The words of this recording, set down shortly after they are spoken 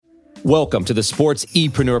Welcome to the Sports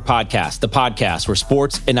Epreneur Podcast, the podcast where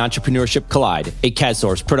sports and entrepreneurship collide, a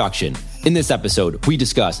CADSource production. In this episode, we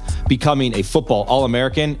discuss becoming a football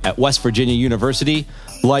All-American at West Virginia University,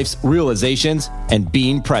 life's realizations, and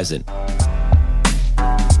being present.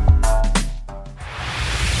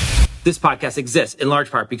 This podcast exists in large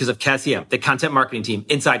part because of CADCM, the content marketing team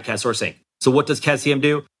inside CADSource Inc. So what does CADCM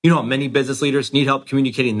do? You know how many business leaders need help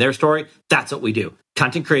communicating their story? That's what we do.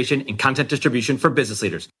 Content creation and content distribution for business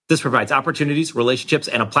leaders. This provides opportunities, relationships,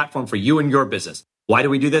 and a platform for you and your business. Why do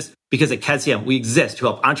we do this? Because at CADCM, we exist to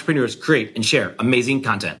help entrepreneurs create and share amazing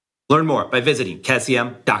content. Learn more by visiting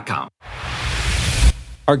CADCM.com.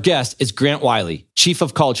 Our guest is Grant Wiley, Chief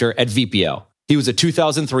of Culture at VPL. He was a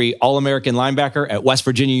 2003 All-American linebacker at West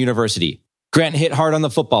Virginia University. Grant hit hard on the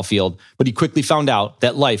football field, but he quickly found out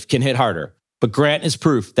that life can hit harder. But Grant is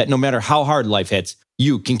proof that no matter how hard life hits,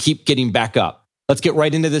 you can keep getting back up. Let's get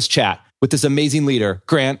right into this chat with this amazing leader,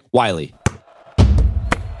 Grant Wiley.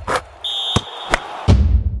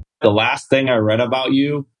 The last thing I read about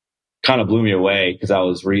you kind of blew me away because I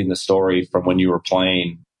was reading the story from when you were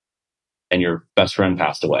playing and your best friend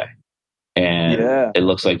passed away. And It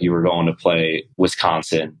looks like you were going to play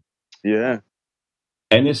Wisconsin. Yeah.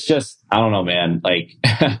 And it's just, I don't know, man, like,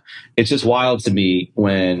 it's just wild to me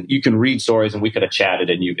when you can read stories and we could have chatted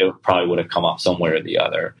and it probably would have come up somewhere or the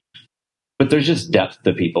other. But there's just depth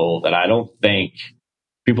to people that I don't think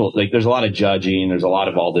people, like, there's a lot of judging. There's a lot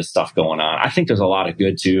of all this stuff going on. I think there's a lot of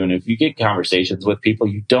good too. And if you get conversations with people,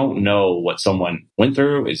 you don't know what someone went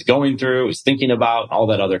through, is going through, is thinking about, all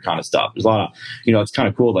that other kind of stuff. There's a lot of, it's kind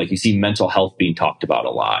of cool. Like, you see mental health being talked about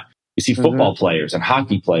a lot. You see football players and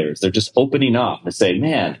hockey players, they're just opening up and say,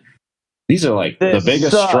 man, these are like the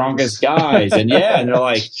biggest, strongest guys. And and they're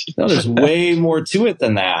like, no, there's way more to it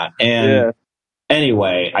than that. And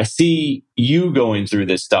anyway, I see you going through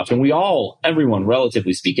this stuff, and everyone,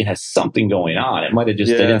 relatively speaking, has something going on. It might have just,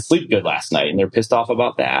 they didn't sleep good last night and they're pissed off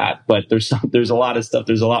about that. But there's a lot of stuff.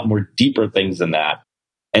 There's a lot more deeper things than that.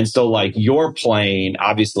 And so, like, you're playing,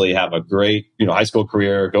 obviously have a great, high school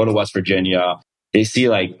career, go to West Virginia. They see,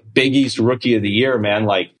 like, Big East Rookie of the Year, man.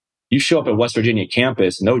 Like, you show up at West Virginia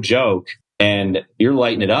campus, no joke, and you're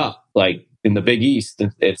lighting it up. Like, in the Big East,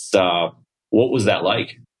 it's what was that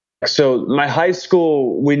like? So my high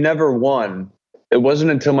school, we never won. It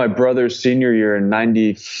wasn't until my brother's senior year in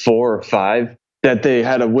 94 or 5 that they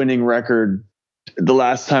had a winning record. The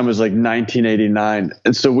last time was like 1989.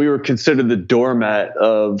 And so we were considered the doormat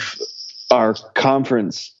of our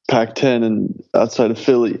conference, Pac-10, and outside of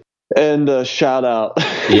Philly. And shout out.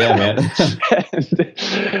 Yeah, man.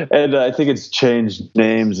 and I think it's changed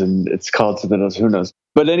names and it's called something else. Who knows?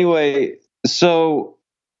 But anyway, so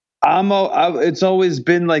it's always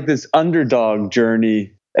been like this underdog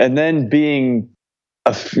journey. And then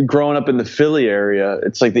growing up in the Philly area,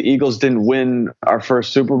 it's like the Eagles didn't win our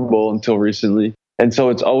first Super Bowl until recently. And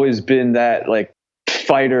so it's always been that, like,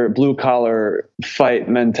 fighter, blue collar fight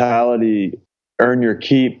mentality, earn your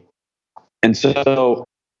keep. And so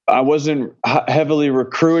I wasn't heavily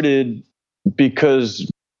recruited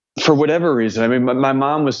because, for whatever reason, I mean, my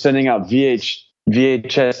mom was sending out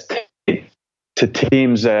VHS tape to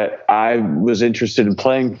teams that I was interested in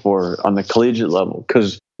playing for on the collegiate level,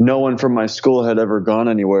 because no one from my school had ever gone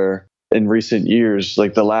anywhere in recent years.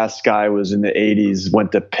 Like, the last guy was in the 80s,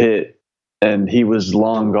 went to Pitt, and he was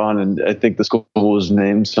long gone. And I think the school was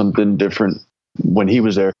named something different when he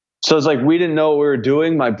was there. So it's like, we didn't know what we were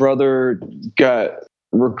doing. My brother got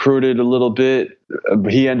recruited a little bit.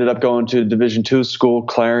 He ended up going to a Division II school,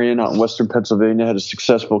 Clarion, out in Western Pennsylvania, had a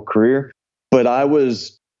successful career. But I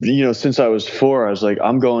was, since I was 4, I was like,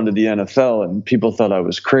 I'm going to the NFL. And people thought I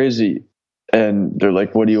was crazy. And they're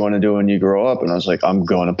like, what do you want to do when you grow up? And I was like, I'm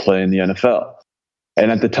going to play in the NFL.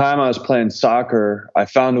 And at the time I was playing soccer, I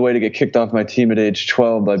found a way to get kicked off my team at age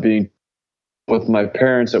 12 by being with my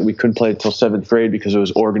parents that we couldn't play until 7th grade because it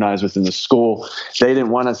was organized within the school. They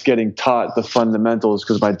didn't want us getting taught the fundamentals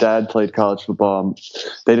because my dad played college football.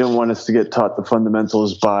 They didn't want us to get taught the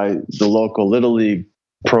fundamentals by the local Little League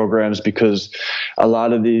programs because a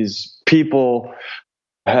lot of these people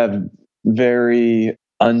have very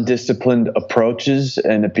undisciplined approaches,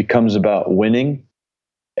 and it becomes about winning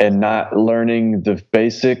and not learning the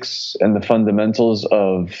basics and the fundamentals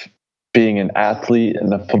of being an athlete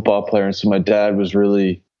and a football player. And so my dad was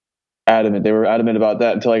really adamant. They were adamant about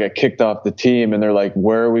that until I got kicked off the team. And they're like,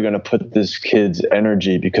 where are we going to put this kid's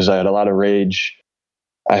energy? Because I had a lot of rage.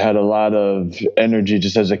 I had a lot of energy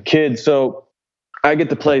just as a kid. So I get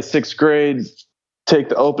to play 6th grade, take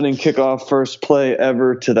the opening kickoff, first play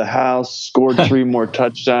ever to the house, scored 3 more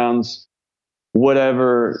touchdowns,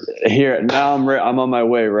 whatever. Here now I'm on my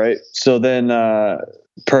way, right? So then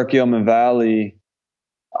Perkiomen Valley,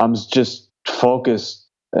 I'm just focused,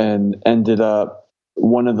 and ended up,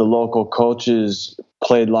 one of the local coaches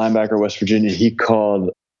played linebacker West Virginia. He called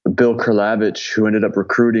Bill Kurlavich, who ended up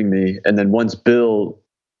recruiting me. And then once Bill,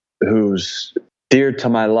 who's dear to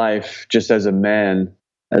my life just as a man,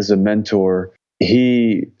 as a mentor,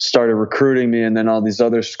 he started recruiting me, and then all these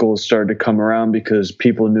other schools started to come around because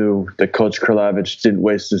people knew that Coach Kurlavich didn't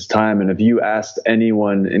waste his time. And if you asked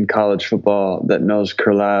anyone in college football that knows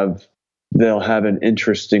Kurlav, they'll have an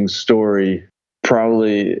interesting story,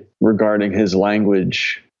 probably regarding his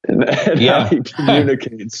language and how he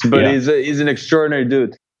communicates. But he's an extraordinary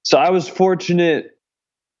dude. So I was fortunate.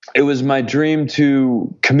 It was my dream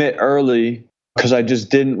to commit early because I just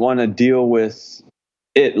didn't want to deal with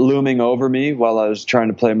it looming over me while I was trying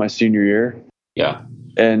to play my senior year. Yeah.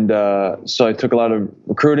 And so I took a lot of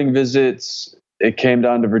recruiting visits. It came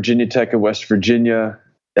down to Virginia Tech and West Virginia.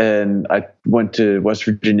 And I went to West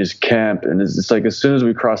Virginia's camp. And it's like as soon as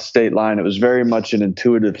we crossed state line, it was very much an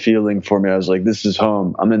intuitive feeling for me. I was like, this is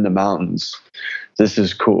home. I'm in the mountains. This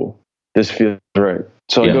is cool. This feels right.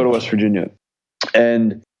 So I go to West Virginia.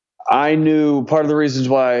 And I knew part of the reasons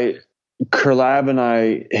why Kurlav and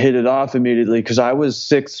I hit it off immediately, because I was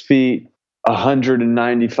 6 feet,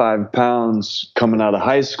 195 pounds coming out of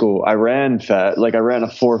high school. I ran fat, like I ran a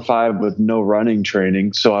 4.5 with no running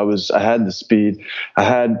training. So I had the speed. I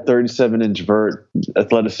had 37-inch vert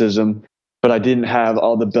athleticism, but I didn't have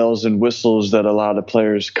all the bells and whistles that a lot of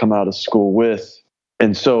players come out of school with.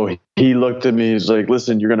 And so he looked at me, he's like,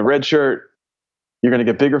 listen, you're going to redshirt. You're going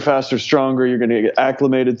to get bigger, faster, stronger. You're going to get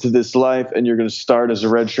acclimated to this life, and you're going to start as a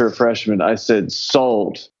redshirt freshman. I said,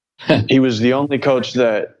 sold. He was the only coach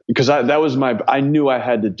because I knew I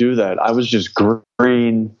had to do that. I was just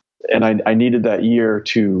green, and I needed that year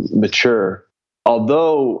to mature.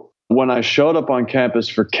 Although when I showed up on campus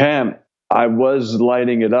for camp, I was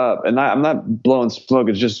lighting it up. And I'm not blowing smoke.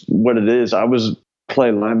 It's just what it is. I was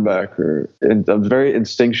play linebacker, and I'm very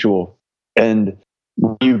instinctual. And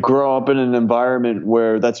you grow up in an environment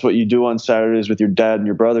where that's what you do on Saturdays with your dad and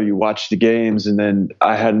your brother. You watch the games. And then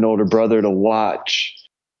I had an older brother to watch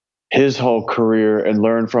his whole career and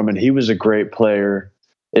learn from. And he was a great player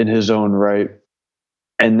in his own right.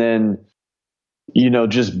 And then,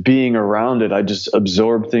 just being around it, I just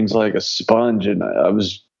absorbed things like a sponge. And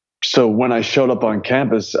so when I showed up on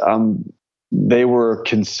campus, they were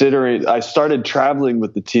considering, I started traveling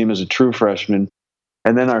with the team as a true freshman.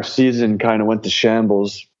 And then our season kind of went to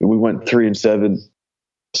shambles. We went 3-7.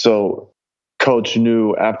 So coach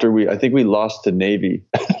knew after I think we lost to Navy,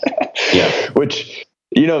 which,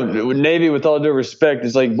 Navy, with all due respect,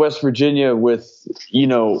 is like West Virginia with,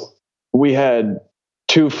 we had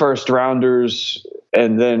 2 first-rounders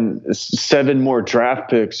and then 7 more draft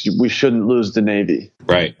picks. We shouldn't lose to Navy.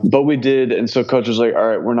 Right. But we did. And so coach was like, all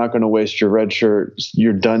right, we're not going to waste your red shirt.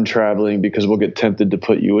 You're done traveling because we'll get tempted to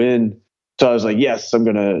put you in. So I was like, yes, I'm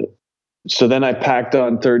going to. So then I packed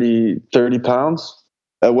on 30 pounds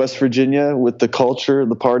at West Virginia with the culture,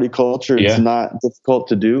 the party culture. It's not difficult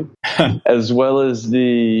to do, as well as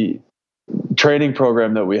the training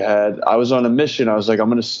program that we had. I was on a mission. I was like, I'm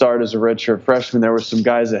going to start as a redshirt freshman. There were some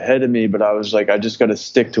guys ahead of me, but I was like, I just got to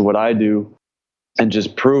stick to what I do and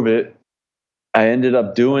just prove it. I ended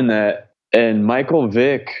up doing that. And Michael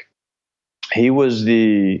Vick, he was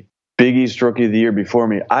the Big East Rookie of the Year before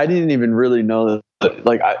me. I didn't even really know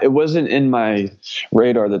that, it wasn't in my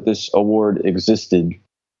radar that this award existed.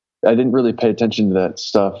 I didn't really pay attention to that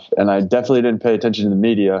stuff, and I definitely didn't pay attention to the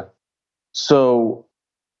media. So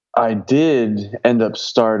I did end up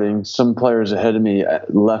starting. Some players ahead of me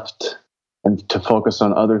left and to focus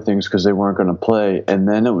on other things because they weren't going to play. And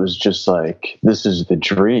then it was just like, this is the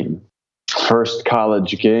dream. First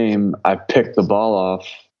college game, I picked the ball off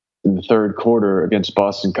in the third quarter against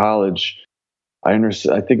Boston College. I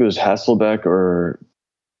think it was Hasselbeck, or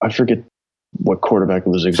I forget what quarterback it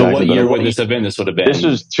was exactly. So what year would this have been? This would have been... This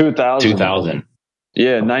was 2000. 2000.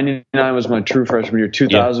 Yeah, 99 was my true freshman year.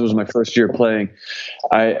 2000 was my first year playing.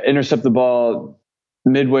 I intercept the ball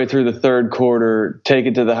midway through the third quarter, take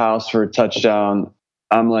it to the house for a touchdown.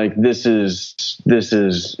 I'm like, this is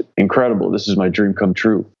incredible. This is my dream come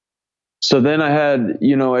true. So then I had,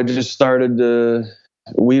 I just started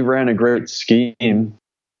we ran a great scheme,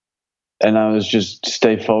 and I was just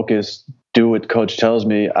stay focused, do what coach tells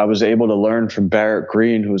me. I was able to learn from Barrett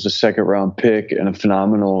Green, who was a 2nd-round pick and a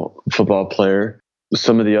phenomenal football player.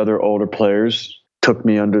 Some of the other older players took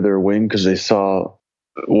me under their wing because they saw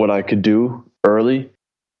what I could do early.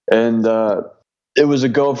 And it was a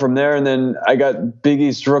go from there. And then I got Big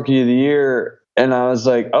East Rookie of the Year, and I was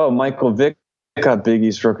like, oh, Michael Vick got Big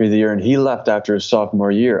East Rookie of the Year, and he left after his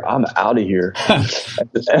sophomore year. I'm out of here.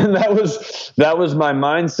 And that was my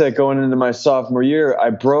mindset going into my sophomore year.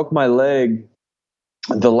 I broke my leg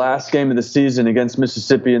the last game of the season against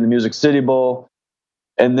Mississippi in the Music City Bowl,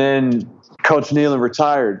 and then Coach Nealon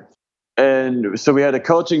retired. And so we had a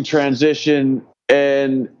coaching transition,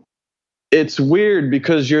 and it's weird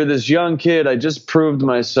because you're this young kid. I just proved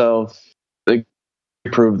myself. They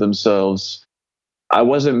proved themselves. I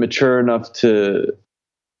wasn't mature enough to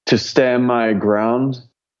stand my ground.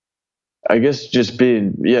 I guess just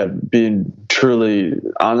being truly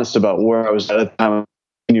honest about where I was at the time.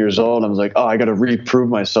 Years old, I was like, I got to reprove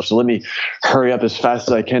myself. So let me hurry up as fast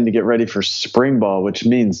as I can to get ready for spring ball, which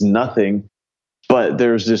means nothing. But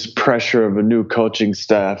there's this pressure of a new coaching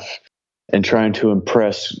staff and trying to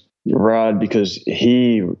impress Rod because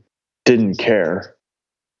he didn't care.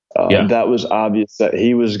 That was obvious that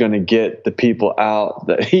he was going to get the people out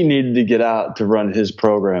that he needed to get out to run his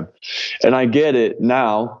program. And I get it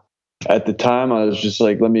now. At the time, I was just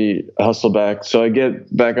like, let me hustle back. So I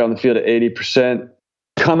get back on the field at 80%.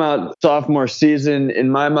 Come out sophomore season.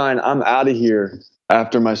 In my mind, I'm out of here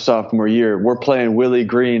after my sophomore year. We're playing Willie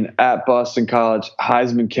Green at Boston College,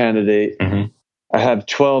 Heisman candidate. Mm-hmm. I have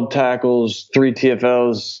 12 tackles, 3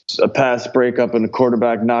 TFLs, a pass breakup, and a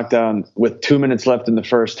quarterback knockdown with 2 minutes left in the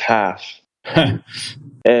first half.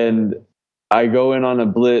 And I go in on a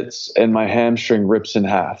blitz, and my hamstring rips in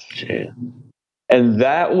half. Yeah. And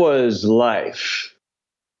that was life.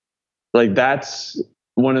 Like, that's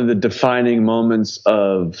one of the defining moments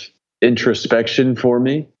of introspection for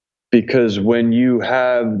me, because when you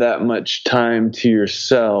have that much time to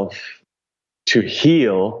yourself to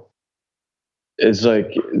heal, it's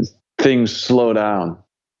like things slow down.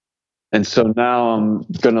 And so now I'm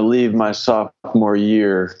going to leave my sophomore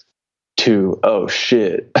year to, oh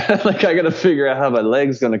shit, like I got to figure out how my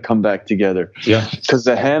leg's going to come back together. Yeah. Because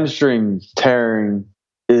the hamstring tearing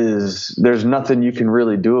there's nothing you can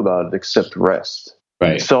really do about it except rest.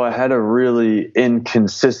 Right. So I had a really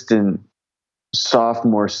inconsistent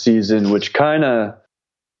sophomore season, which kind of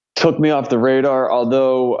took me off the radar,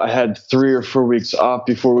 although I had 3 or 4 weeks off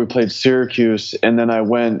before we played Syracuse. And then I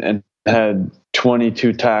went and had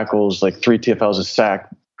 22 tackles, like 3 TFLs, a sack,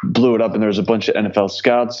 blew it up, and there was a bunch of NFL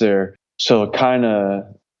scouts there. So it kind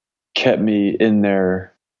of kept me in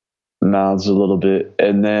their mouths a little bit.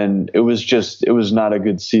 And then it was not a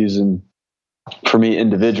good season for me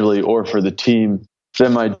individually or for the team.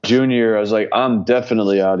 Then my junior year, I was like, I'm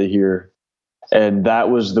definitely out of here. And that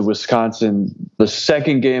was the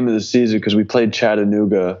second game of the season, because we played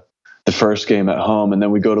Chattanooga the first game at home, and then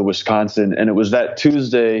we go to Wisconsin. And it was that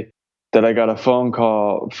Tuesday that I got a phone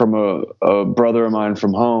call from a brother of mine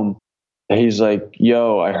from home. And he's like,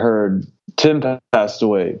 yo, I heard Tim passed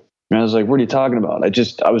away. And I was like, what are you talking about?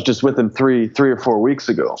 I was just with him three or 4 weeks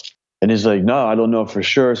ago. And he's like, no, I don't know for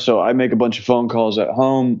sure. So I make a bunch of phone calls at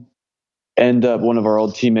home. End up one of our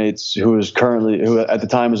old teammates who at the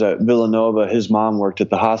time was at Villanova, his mom worked at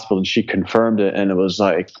the hospital, and she confirmed it. And it was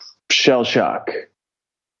like shell shock.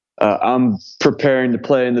 I'm preparing to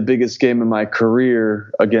play in the biggest game of my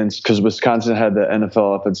career because Wisconsin had the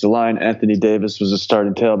NFL offensive line. Anthony Davis was a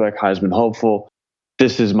starting tailback, Heisman hopeful.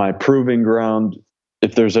 This is my proving ground.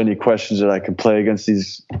 If there's any questions that I can play against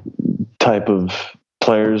these type of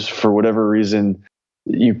players, for whatever reason,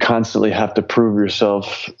 you constantly have to prove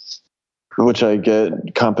yourself, which I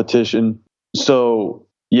get, competition. So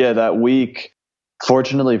yeah, that week,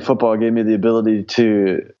 fortunately, football gave me the ability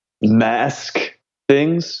to mask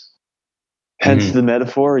things. Hence the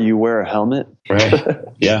metaphor, you wear a helmet. Right.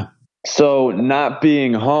 Yeah. So not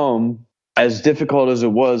being home, as difficult as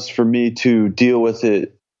it was for me to deal with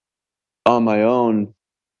it on my own,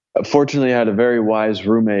 fortunately I had a very wise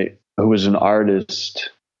roommate who was an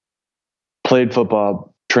artist, played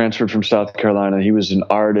football, transferred from South Carolina. He was an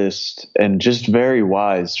artist and just very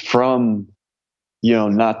wise from,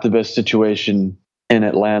 not the best situation in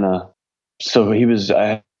Atlanta. So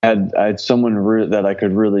I had someone that I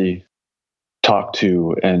could really talk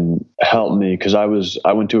to and help me, because I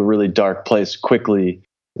went to a really dark place quickly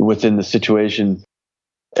within the situation,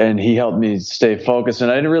 and he helped me stay focused.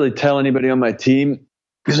 And I didn't really tell anybody on my team,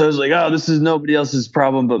 because I was like, this is nobody else's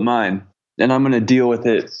problem but mine, and I'm going to deal with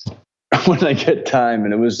it when I get time.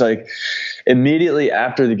 And it was like immediately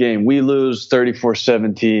after the game, we lose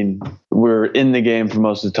 34-17. We're in the game for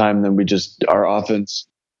most of the time. And then our offense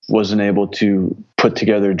wasn't able to put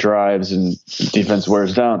together drives, and defense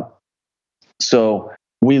wears down. So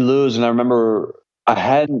we lose. And I remember I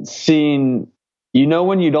hadn't seen,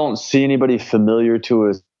 when you don't see anybody familiar to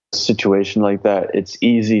a situation like that, it's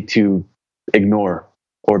easy to ignore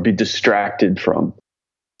or be distracted from.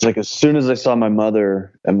 it's like as soon as I saw my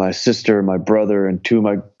mother and my sister, my brother, and two of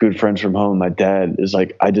my good friends from home, my dad, is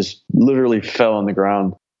like I just literally fell on the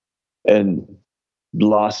ground and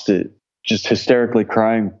lost it, just hysterically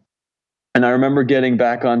crying. And I remember getting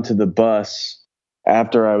back onto the bus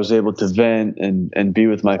after I was able to vent and be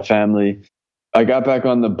with my family. I got back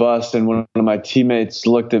on the bus, and one of my teammates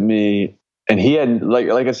looked at me, and he had, like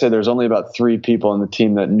I said, there's only about 3 people on the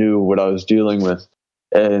team that knew what I was dealing with.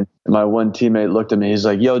 And my one teammate looked at me. He's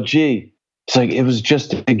like, "Yo, G," it's like, it was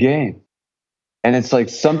just a game. And it's like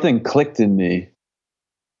something clicked in me.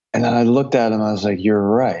 And then I looked at him. I was like, "You're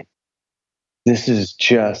right. This is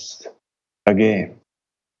just a game."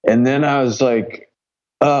 And then I was like,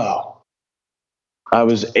 oh, I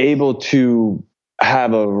was able to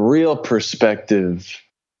have a real perspective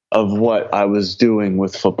of what I was doing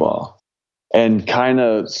with football and kind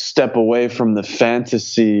of step away from the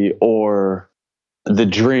fantasy or the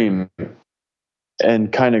dream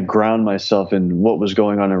and kind of ground myself in what was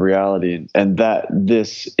going on in reality, and that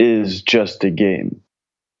this is just a game.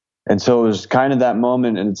 And so it was kind of that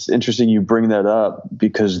moment, and it's interesting you bring that up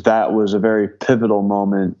because that was a very pivotal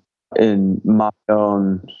moment in my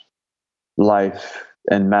own life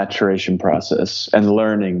and maturation process and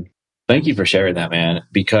learning. Thank you for sharing that, man,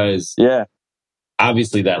 because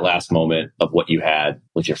obviously that last moment of what you had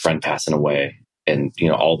with your friend passing away and, you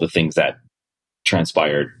know, all the things that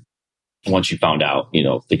transpired once you found out, you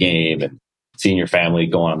know, the game and seeing your family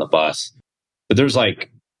going on the bus. But there's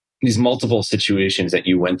like these multiple situations that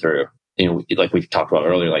you went through, you know, like we talked about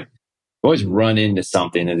earlier, like you always run into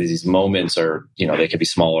something and these moments are, you know, they could be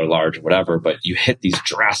small or large or whatever, but you hit these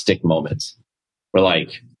drastic moments where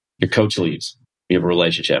like your coach leaves, you have a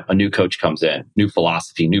relationship, a new coach comes in, new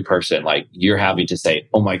philosophy, new person, like you're having to say,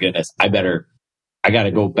 oh my goodness, I got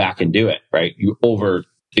to go back and do it, right? You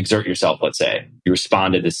overexert yourself, let's say. You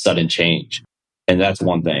respond to this sudden change. And that's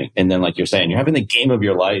one thing. And then like you're saying, you're having the game of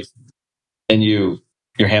your life and your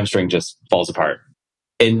hamstring just falls apart.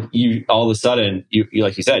 And you, all of a sudden, you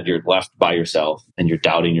like you said, you're left by yourself and you're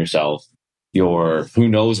doubting yourself. Who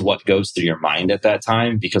knows what goes through your mind at that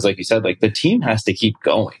time? Because like you said, like the team has to keep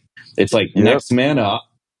going. It's like next man up.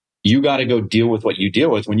 You got to go deal with what you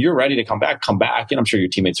deal with. When you're ready to come back. And I'm sure your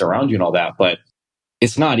teammates are around you and all that, but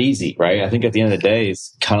it's not easy, right? I think at the end of the day,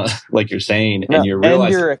 it's kind of like you're saying, and you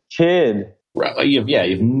realize and you're a kid. Right? You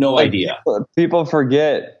have no idea. People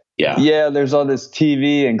forget. Yeah, there's all this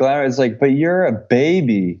TV and glamour. It's like, but you're a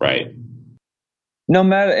baby. Right. No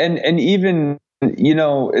matter, and even, you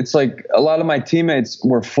know, it's like a lot of my teammates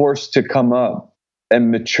were forced to come up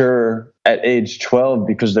and mature at age 12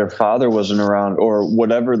 because their father wasn't around or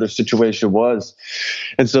whatever their situation was.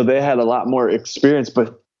 And so they had a lot more experience,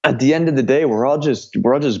 but at the end of the day, we're all just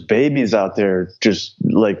babies out there, just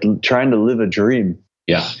like trying to live a dream.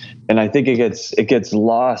 Yeah. And I think it gets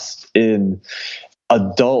lost in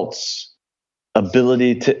adults'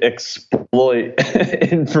 ability to exploit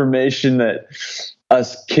information that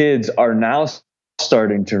us kids are now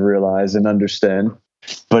starting to realize and understand.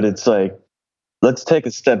 But it's like, let's take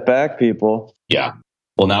a step back, people. Yeah.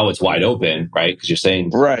 Well, now it's wide open, right? Because you're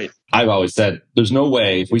saying, right. I've always said, there's no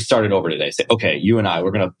way if we started over today, say, okay, you and I,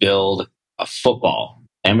 we're going to build a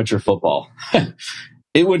amateur football.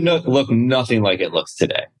 It would look nothing like it looks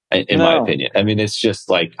today, in my opinion. I mean, it's just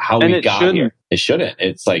like how we got here. It shouldn't.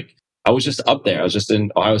 It's like, I was just up there. I was just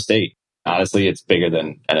in Ohio State. Honestly, it's bigger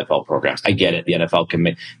than NFL programs. I get it. The NFL can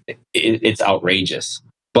make it's outrageous,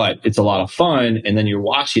 but it's a lot of fun. And then you're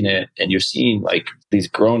watching it and you're seeing like these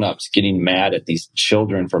grown-ups getting mad at these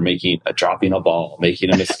children for dropping a ball,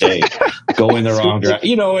 making a mistake, going the wrong direction,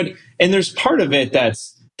 you know, and there's part of it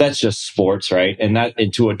that's just sports, right?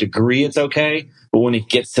 And to a degree, it's okay. But when it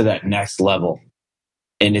gets to that next level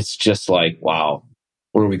and it's just like, wow,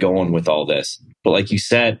 where are we going with all this? But like you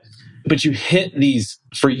said, but you hit these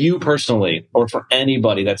for you personally or for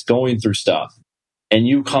anybody that's going through stuff. And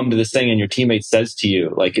you come to this thing and your teammate says to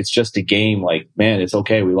you, like, it's just a game. Like, man, it's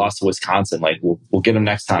okay. We lost to Wisconsin. Like, we'll get them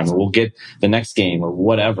next time or we'll get the next game or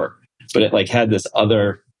whatever. But it like had this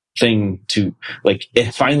other thing to like,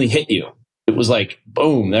 it finally hit you. It was like,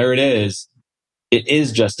 boom, there it is. It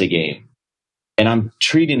is just a game. And I'm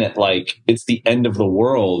treating it like it's the end of the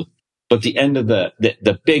world. But the end of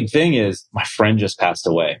the big thing is my friend just passed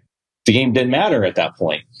away. The game didn't matter at that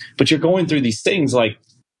point. But you're going through these things like,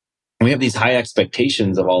 we have these high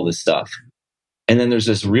expectations of all this stuff. And then there's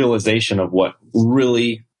this realization of what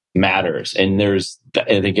really matters. And I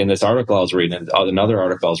think in this article I was reading, another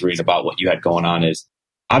article I was reading about what you had going on is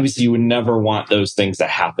obviously you would never want those things to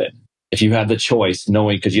happen. If you had the choice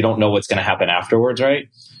knowing, because you don't know what's going to happen afterwards, right?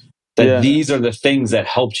 that these are the things that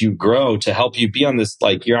helped you grow, to help you be on this,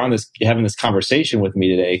 like you're having this conversation with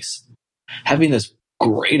me today, having this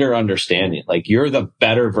greater understanding. Like you're the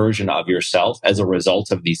better version of yourself as a result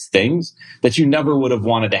of these things that you never would have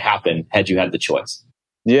wanted to happen had you had the choice.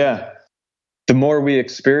 Yeah. The more we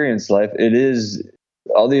experience life, it is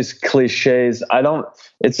all these cliches.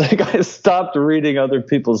 It's like I stopped reading other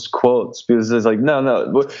people's quotes because it's like,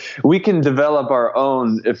 no, we can develop our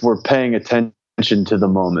own if we're paying attention to the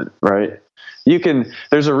moment, right?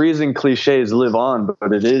 There's a reason cliches live on,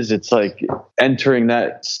 but it's like entering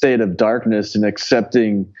that state of darkness and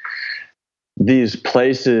accepting these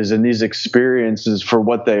places and these experiences for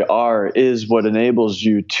what they are is what enables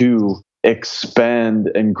you to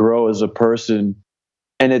expand and grow as a person.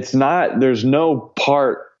 And there's no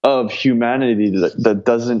part of humanity that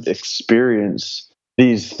doesn't experience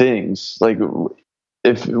these things. Like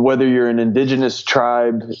whether you're an indigenous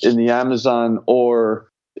tribe in the Amazon or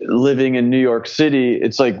living in New York City,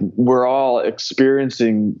 it's like we're all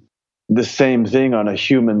experiencing the same thing on a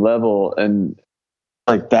human level. And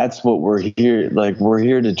like, that's what we're here. Like, we're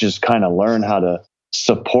here to just kind of learn how to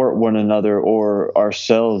support one another or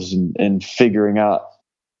ourselves and figuring out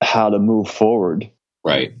how to move forward.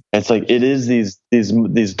 Right. It's like, it is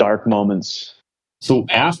these dark moments. So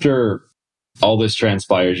after all this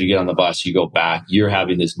transpires, you get on the bus, you go back, you're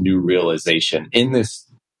having this new realization. In this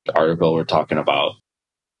article we're talking about,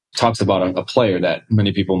 talks about a player that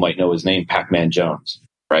many people might know his name, Pac-Man Jones,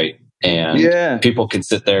 right? And people can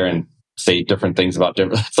sit there and say different things about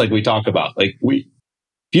different. It's like we talk about, like if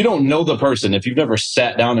you don't know the person, if you've never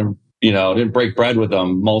sat down and didn't break bread with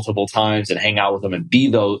them multiple times and hang out with them and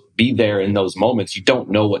be there in those moments, you don't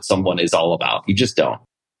know what someone is all about. You just don't,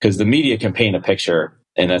 because the media can paint a picture,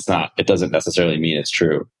 and it doesn't necessarily mean it's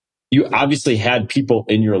true. You obviously had people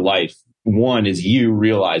in your life. One is you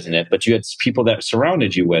realizing it, but you had people that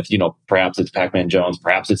surrounded you with, perhaps it's Pac-Man Jones,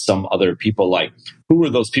 perhaps it's some other people. Like, who were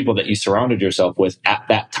those people that you surrounded yourself with at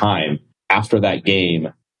that time, after that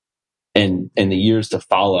game, and the years to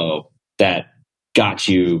follow, that got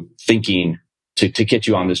you thinking to get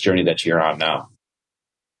you on this journey that you're on now?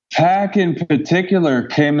 Pac in particular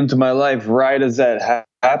came into my life right as that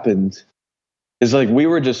happened. It's like we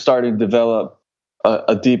were just starting to develop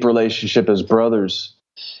a deep relationship as brothers.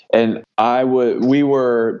 And we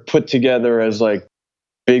were put together as like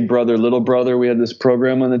big brother, little brother. We had this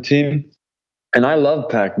program on the team. And I love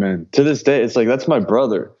Pac-Man. To this day, it's like, that's my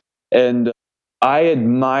brother. And I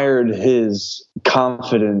admired his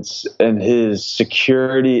confidence and his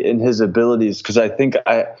security in his abilities, because I think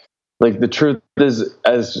the truth is,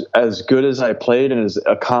 as good as I played and as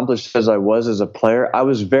accomplished as I was as a player, I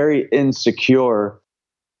was very insecure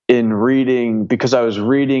in reading, because I was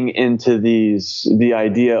reading into the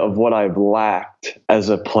idea of what I've lacked as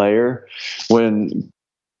a player when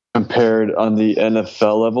compared on the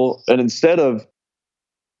NFL level. And instead of,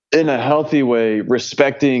 in a healthy way,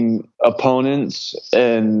 respecting opponents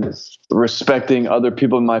and respecting other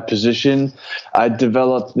people in my position, I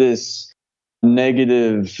developed this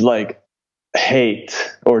negative, like, hate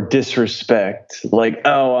or disrespect, like,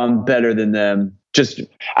 oh, I'm better than them, just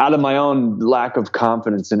out of my own lack of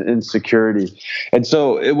confidence and insecurity. And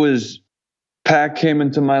so Pac came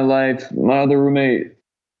into my life, my other roommate,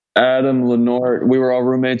 Adam Lenort, we were all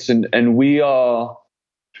roommates, and we all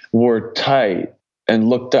were tight and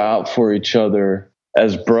looked out for each other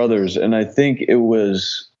as brothers. And I think it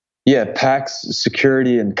was, Pac's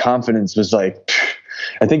security and confidence was like,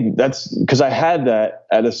 I think that's because I had that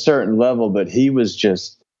at a certain level, but he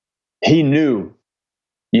knew,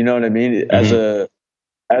 you know what I mean?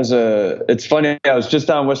 Mm-hmm. It's funny. I was just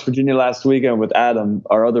down in West Virginia last weekend with Adam,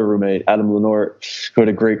 our other roommate, Adam Lenort, who had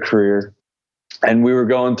a great career. And we were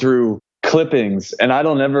going through clippings, and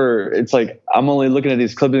it's like, I'm only looking at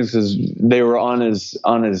these clippings because they were on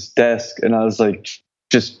his desk. And I was like,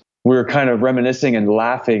 we were kind of reminiscing and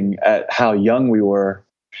laughing at how young we were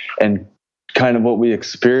and kind of what we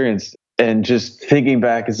experienced. And just thinking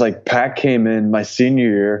back, it's like Pac came in my senior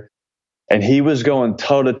year and he was going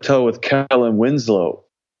toe to toe with Kellen Winslow.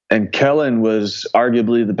 And Kellen was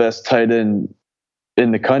arguably the best tight end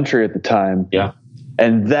in the country at the time. Yeah.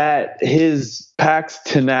 And Pac's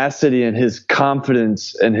tenacity and his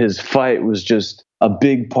confidence and his fight was just a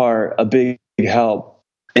big help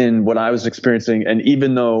in what I was experiencing. And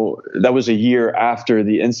even though that was a year after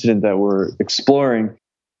the incident that we're exploring,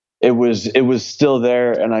 it was still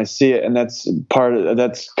there, and I see it. And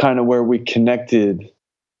that's kind of where we connected,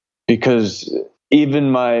 because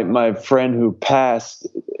even my friend who passed,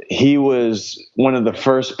 he was one of the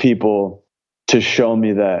first people to show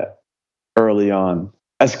me that early on.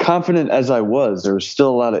 As confident as I was, there was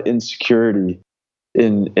still a lot of insecurity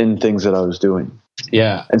in things that I was doing.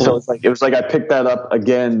 Yeah. And so it was like I picked that up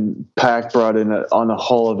again. Pac brought in on a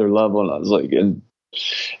whole other level, and I was like, and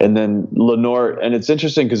then Lenore. And it's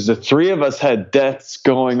interesting because the three of us had deaths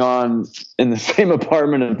going on in the same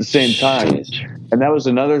apartment at the same time, and that was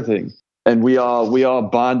another thing. And we all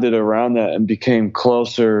bonded around that and became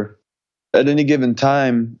closer. At any given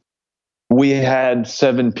time, we had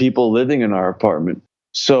 7 people living in our apartment,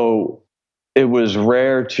 so it was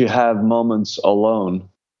rare to have moments alone.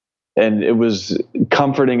 And it was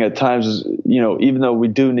comforting at times, even though we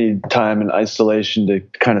do need time and isolation to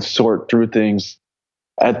kind of sort through things.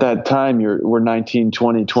 At that time, we're 19,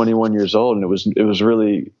 20, 21 years old, and it was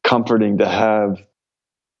really comforting to have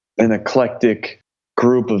an eclectic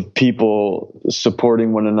group of people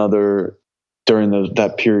supporting one another during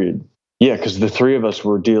that period. Yeah, because the three of us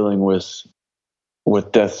were dealing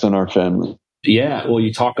with deaths in our family. Yeah, well,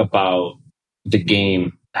 you talk about the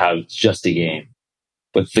game, how it's just a game.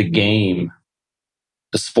 But the game,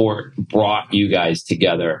 the sport brought you guys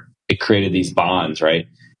together. It created these bonds, right?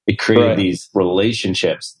 It created these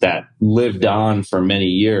relationships that lived on for many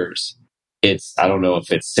years. I don't know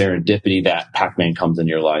if it's serendipity that Pac-Man comes in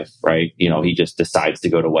your life, right? He just decides to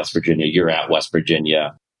go to West Virginia. You're at West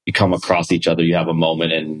Virginia. You come across each other. You have a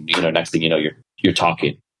moment, and next thing you know, you're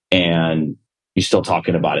talking, and you're still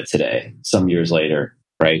talking about it today. Some years later,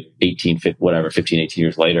 right? 15, 18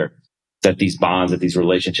 years later. That these bonds, that these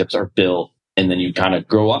relationships are built, and then you kind of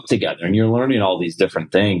grow up together and you're learning all these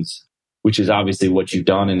different things, which is obviously what you've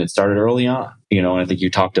done. And it started early on, and I think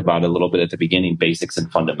you talked about it a little bit at the beginning, basics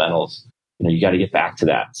and fundamentals. You got to get back to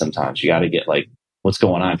that sometimes. You got to get what's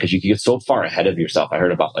going on, because you can get so far ahead of yourself. I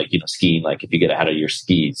heard about skiing, if you get ahead of your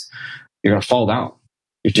skis, you're going to fall down.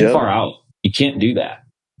 You're too far out. You can't do that.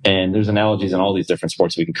 And there's analogies in all these different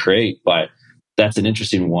sports we can create, but that's an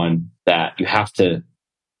interesting one that you have to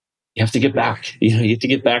get back. You have to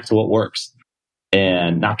get back to what works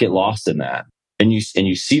and not get lost in that. And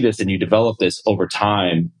you see this and you develop this over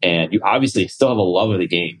time, and you obviously still have a love of the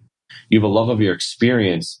game. You have a love of your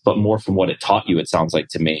experience, but more from what it taught you, it sounds like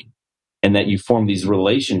to me. And that you form these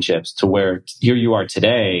relationships to where here you are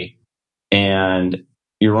today, and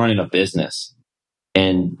you're running a business,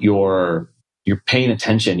 and you're paying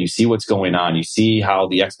attention. You see what's going on. You see how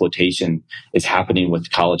the exploitation is happening with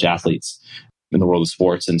college athletes in the world of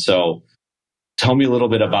sports. And so tell me a little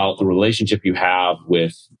bit about the relationship you have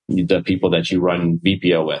with the people that you run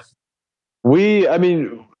VPO with.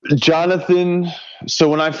 Jonathan, so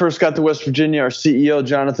when I first got to West Virginia, our CEO,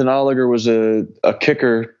 Jonathan Oliger, was a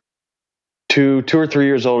kicker, two or 3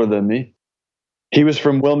 years older than me. He's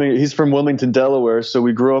from Wilmington, Delaware. So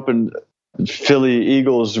we grew up in Philly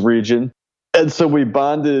Eagles region. And so we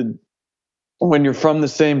bonded. When you're from the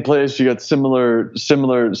same place, you got similar,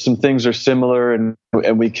 some things are similar, and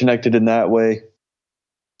we connected in that way.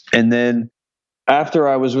 And then after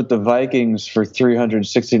I was with the Vikings for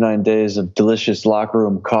 369 days of delicious locker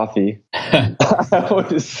room coffee, I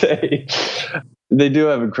would say they do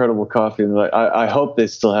have incredible coffee. And I hope they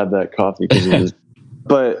still have that coffee,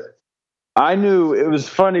 but I knew it was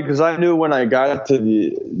funny because I knew when I got to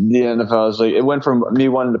the NFL, I was like, it went from me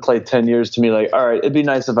wanting to play 10 years to me all right, it'd be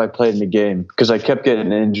nice if I played in the game, because I kept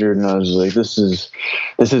getting injured, and I was like, this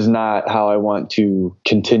is not how I want to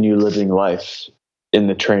continue living life in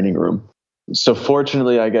the training room. So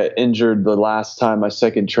fortunately, I got injured the last time, my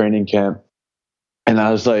second training camp, and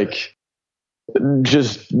I was like,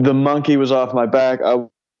 just the monkey was off my back. I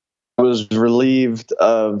was relieved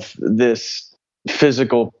of this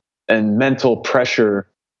physical and mental pressure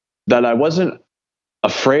that I wasn't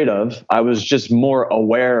afraid of. I was just more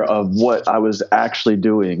aware of what I was actually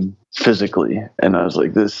doing physically. And I was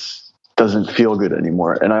like, this doesn't feel good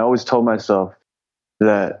anymore. And I always told myself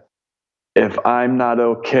that if I'm not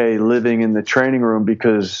okay living in the training room,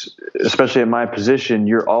 because especially at my position,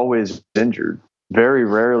 you're always injured. Very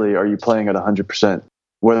rarely are you playing at 100%,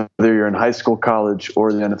 whether you're in high school, college,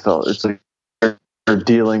 or the NFL. It's like you're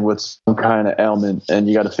dealing with some kind of ailment, and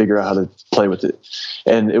you got to figure out how to play with it.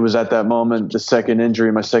 And it was at that moment, the second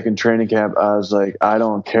injury, my second training camp, I was like, I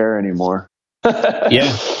don't care anymore.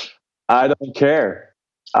 Yeah. I don't care.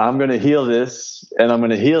 I'm going to heal this, and I'm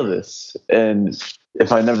going to heal this. And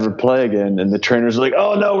if I never play again, and the trainers are like,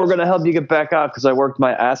 oh no, we're going to help you get back out, because I worked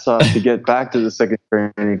my ass off to get back to the second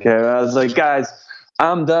training camp. I was like, guys,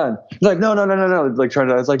 I'm done. He's like, no. Like I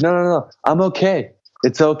was like, no. I'm okay.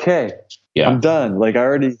 It's okay. Yeah. I'm done. Like, I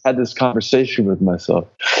already had this conversation with myself.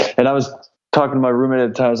 And I was talking to my roommate at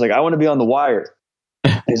the time. I was like, I want to be on The Wire.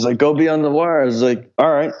 He's like, go be on The Wire. I was like, all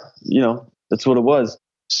right. That's what it was.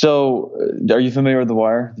 So are you familiar with The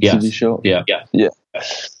Wire? The TV show? Yeah.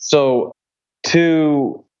 So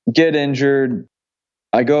to get injured,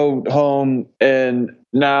 I go home, and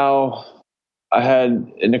now I had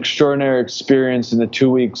an extraordinary experience in the 2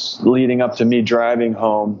 weeks leading up to me driving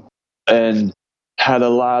home, and had a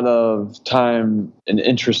lot of time and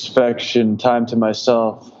introspection, time to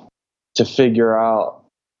myself to figure out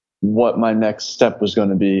what my next step was going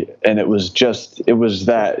to be. And it was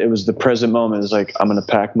the present moment. It's like, I'm going to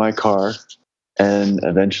pack my car and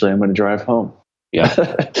eventually I'm going to drive home.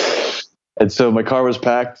 Yeah. And so my car was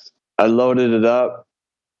packed. I loaded it up.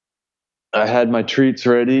 I had my treats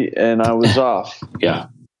ready and I was off. Yeah.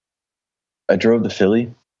 I drove to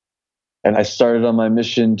Philly and I started on my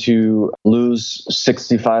mission to lose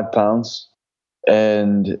 65 pounds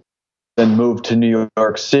and then moved to New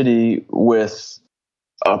York City with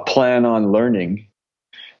a plan on learning.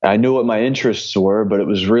 I knew what my interests were, but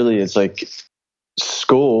it's like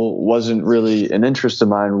school wasn't really an interest of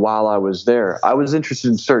mine while I was there. I was interested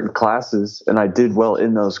in certain classes and I did well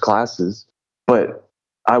in those classes, but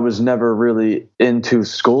I was never really into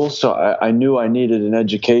school. So I knew I needed an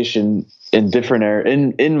education in different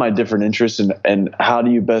areas, in my different interests, and how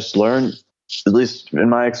do you best learn? At least in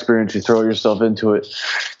my experience, you throw yourself into it,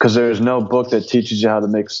 because there's no book that teaches you how to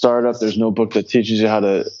make a startup. There's no book that teaches you how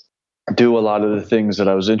to do a lot of the things that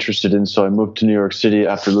I was interested in. So I moved to New York City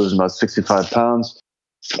after losing about 65 pounds.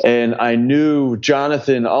 And I knew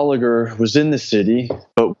Jonathan Oliger was in the city,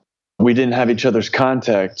 but we didn't have each other's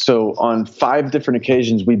contact. So on 5 different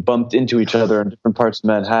occasions, we bumped into each other in different parts of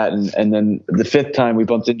Manhattan. And then the 5th time, we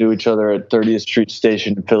bumped into each other at 30th Street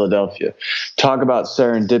Station in Philadelphia. Talk about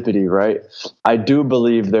serendipity, right? I do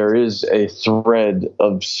believe there is a thread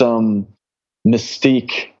of some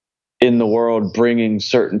mystique in the world bringing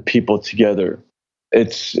certain people together.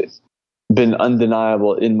 It's been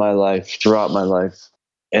undeniable in my life, throughout my life,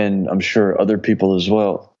 and I'm sure other people as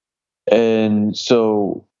well. And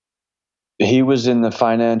so he was in the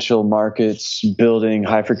financial markets building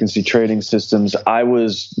high frequency trading systems. I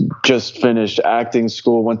was just finished acting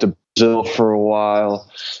school, went to Brazil for a while,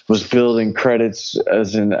 was building credits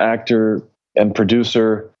as an actor and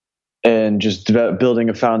producer, and just building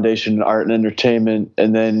a foundation in art and entertainment.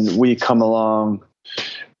 And then we come along,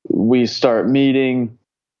 we start meeting,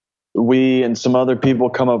 we and some other people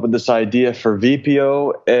come up with this idea for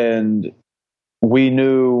VPO, and we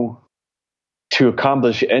knew to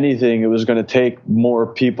accomplish anything, it was going to take more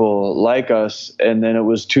people like us. And then it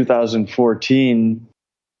was 2014,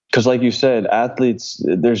 because like you said, athletes,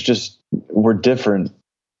 we're different,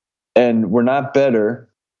 and we're not better.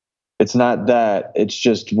 It's not that. It's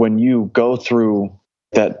just when you go through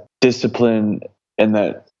that discipline and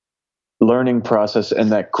that learning process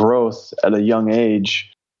and that growth at a young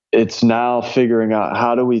age, it's now figuring out,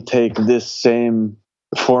 how do we take this same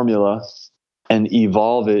formula and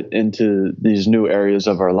evolve it into these new areas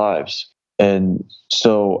of our lives. And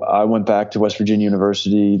so I went back to West Virginia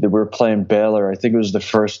University. They were playing Baylor. I think it was the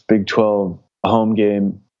first Big 12 home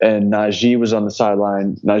game. And Najee was on the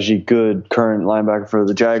sideline. Najee Good, current linebacker for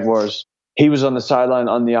the Jaguars. He was on the sideline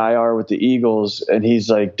on the IR with the Eagles. And he's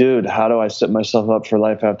like, dude, how do I set myself up for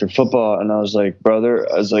life after football? And I was like, brother,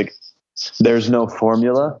 there's no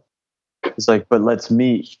formula. It's like, but let's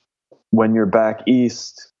meet when you're back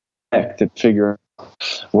east to figure out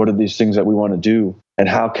what are these things that we want to do, and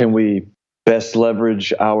how can we best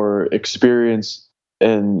leverage our experience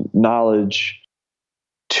and knowledge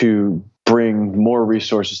to bring more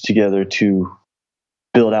resources together to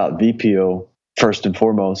build out VPO first and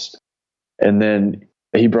foremost. And then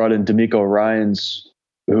he brought in D'Amico Ryans,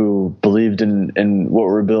 who believed in what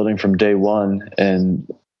we're building from day one, and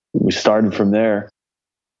we started from there.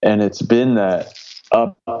 And it's been that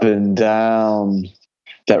up and down,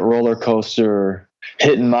 that roller coaster,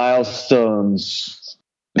 hitting milestones,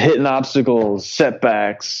 hitting obstacles,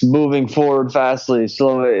 setbacks, moving forward fastly.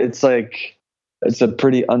 So it's a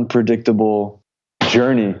pretty unpredictable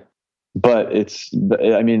journey, but it's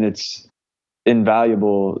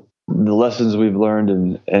invaluable. The lessons we've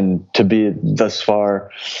learned and to be thus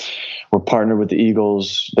far. We're partnered with the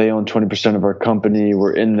Eagles. They own 20% of our company.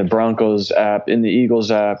 We're in the Broncos app, in the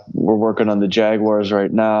Eagles app. We're working on the Jaguars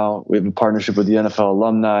right now. We have a partnership with the NFL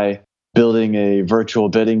alumni, building a virtual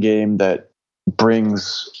betting game that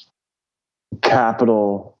brings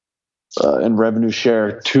capital and revenue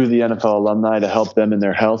share to the NFL alumni to help them in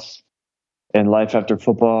their health and life after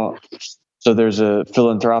football. So there's a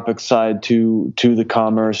philanthropic side to the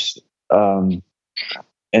commerce.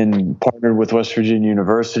 And partnered with West Virginia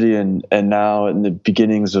University, and now in the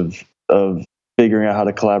beginnings of figuring out how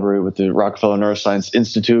to collaborate with the Rockefeller Neuroscience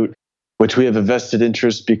Institute, which we have a vested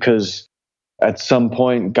interest, because at some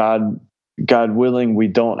point, God willing, we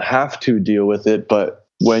don't have to deal with it. But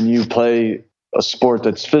when you play a sport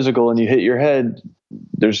that's physical and you hit your head,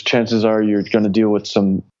 there's chances are you're going to deal with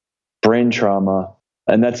some brain trauma.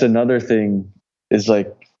 And that's another thing, is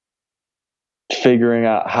like figuring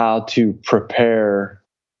out how to prepare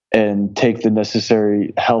and take the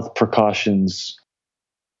necessary health precautions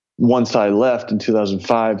once I left in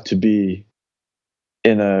 2005 to be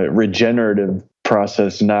in a regenerative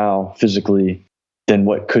process now physically than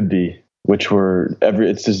what could be, which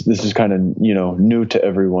this is kind of, new to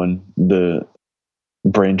everyone, the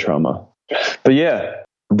brain trauma. But yeah,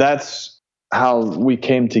 that's how we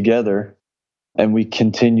came together, and we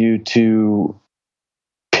continue to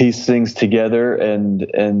piece things together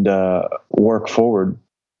and work forward.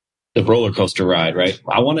 The roller coaster ride, right?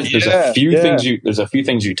 There's a few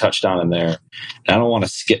things you touched on in there, and I don't want to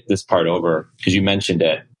skip this part over because you mentioned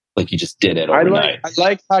it like you just did it overnight. I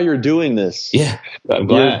like how you're doing this. Yeah, I'm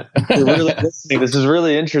glad. You're really listening. This is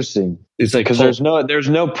really interesting. It's like, because there's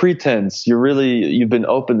no pretense. You've been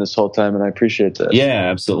open this whole time, and I appreciate that. Yeah,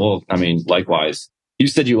 absolutely. Well, I mean, likewise. You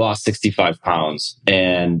said you lost 65 pounds,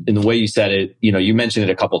 and in the way you said it, you mentioned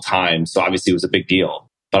it a couple times, so obviously it was a big deal.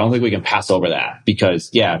 But I don't think we can pass over that because,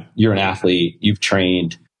 yeah, you're an athlete, you've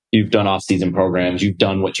trained, you've done off-season programs, you've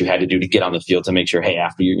done what you had to do to get on the field to make sure, hey,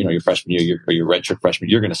 after your freshman year or your redshirt freshman,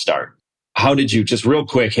 you're going to start. How did you, just real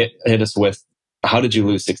quick, hit us with, how did you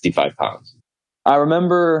lose 65 pounds? I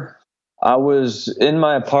remember I was in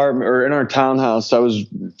my apartment, or in our townhouse. I was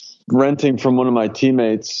renting from one of my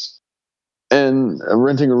teammates and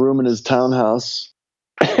renting a room in his townhouse.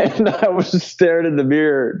 And I was staring in the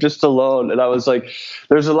mirror just alone. And I was like,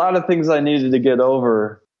 there's a lot of things I needed to get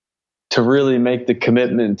over to really make the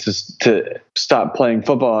commitment to stop playing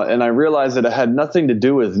football. And I realized that it had nothing to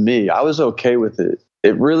do with me. I was okay with it.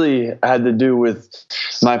 It really had to do with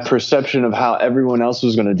my perception of how everyone else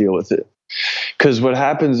was going to deal with it. Because what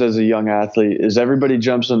happens as a young athlete is everybody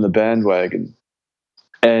jumps on the bandwagon,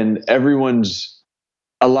 and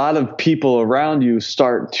a lot of people around you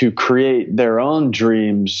start to create their own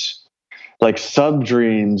dreams, like sub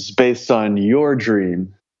dreams based on your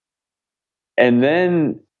dream. And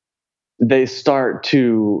then they start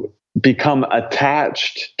to become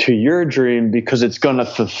attached to your dream because it's going to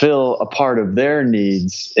fulfill a part of their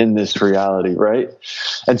needs in this reality, right?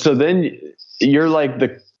 And so then you're like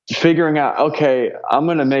figuring out, okay, I'm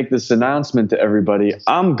going to make this announcement to everybody.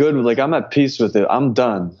 I'm good. I'm at peace with it. I'm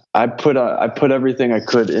done. I put everything I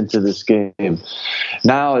could into this game.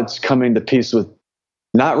 Now it's coming to peace with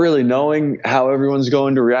not really knowing how everyone's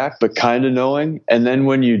going to react, but kind of knowing. And then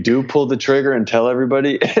when you do pull the trigger and tell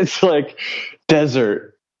everybody, it's like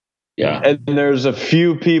desert. Yeah. And there's a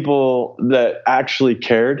few people that actually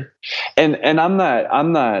cared. And I'm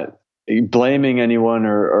not blaming anyone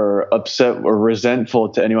or upset or resentful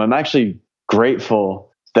to anyone. I'm actually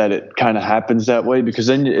grateful that it kind of happens that way, because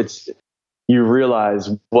then you realize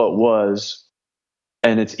what was,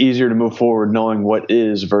 and it's easier to move forward knowing what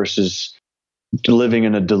is versus living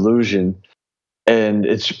in a delusion. And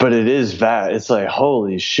but it is that it's like,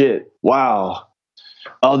 holy shit, wow,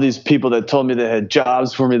 all these people that told me they had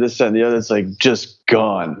jobs for me, this, that, and the other, it's like just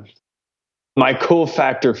gone. My cool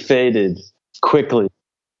factor faded quickly.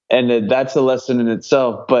 And that's a lesson in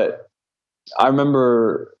itself. But I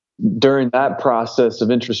remember during that process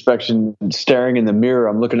of introspection, staring in the mirror,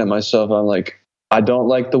 I'm looking at myself. I'm like, I don't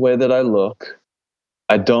like the way that I look.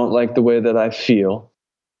 I don't like the way that I feel.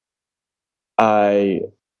 I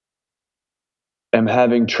am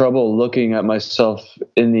having trouble looking at myself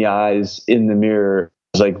in the eyes in the mirror.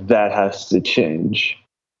 It's like, that has to change.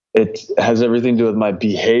 It has everything to do with my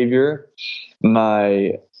behavior,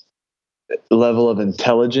 my level of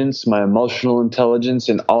intelligence, my emotional intelligence,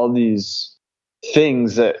 and all these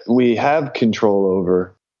things that we have control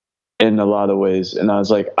over in a lot of ways. And I was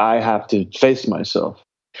like, I have to face myself,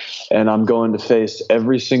 and I'm going to face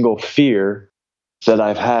every single fear that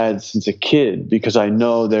I've had since a kid, because I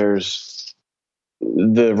know there's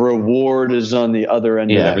the reward is on the other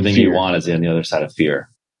end. Yeah, of everything fear. you want is on the other side of fear.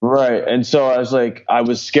 Right. And so I was like, I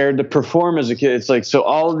was scared to perform as a kid. It's like, so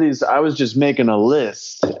all of these, I was just making a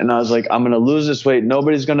list, and I was like, I'm going to lose this weight.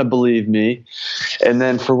 Nobody's going to believe me. And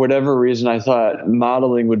then for whatever reason, I thought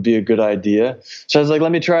modeling would be a good idea. So I was like,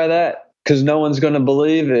 let me try that, because no one's going to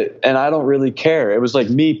believe it. And I don't really care. It was like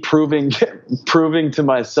me proving to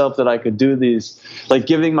myself that I could do these, like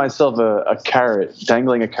giving myself a carrot,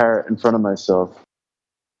 dangling a carrot in front of myself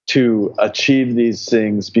to achieve these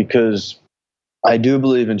things, because I do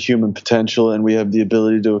believe in human potential, and we have the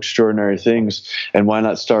ability to do extraordinary things. And why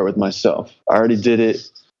not start with myself? I already did it,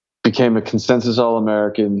 became a consensus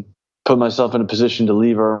All-American, put myself in a position to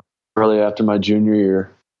leave early after my junior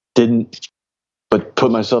year. Didn't, but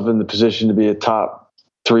put myself in the position to be a top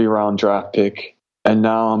 3-round draft pick. And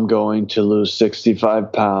now I'm going to lose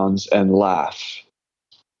 65 pounds and laugh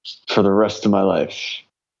for the rest of my life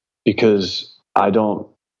because I don't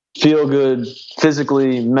feel good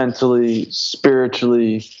physically, mentally,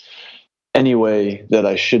 spiritually, any way that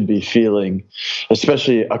I should be feeling,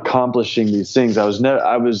 especially accomplishing these things. I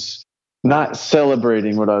was not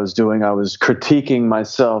celebrating what I was doing. I was critiquing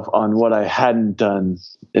myself on what I hadn't done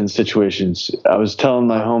in situations. I was telling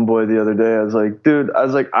my homeboy the other day, I was like, dude,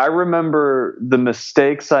 I remember the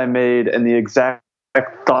mistakes I made and the exact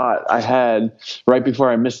thought I had right before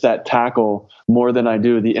I missed that tackle more than I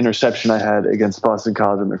do the interception I had against Boston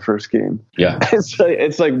College in their first game. Yeah.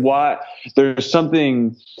 It's like why there's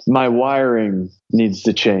something, my wiring needs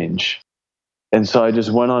to change. And so I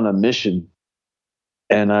just went on a mission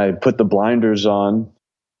and I put the blinders on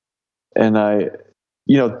and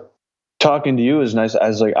talking to you is nice. I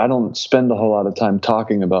was like, I don't spend a whole lot of time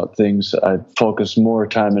talking about things. I focus more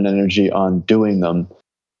time and energy on doing them.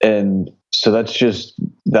 And so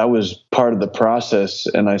that was part of the process.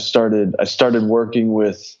 And I started working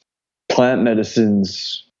with plant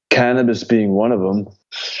medicines, cannabis being one of them.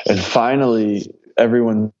 And finally,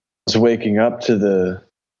 everyone's waking up to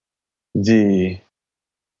the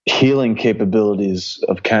healing capabilities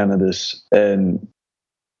of cannabis and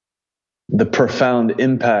the profound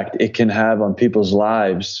impact it can have on people's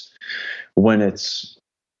lives when it's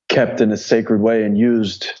kept in a sacred way and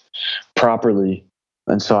used properly.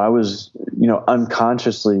 And so I was,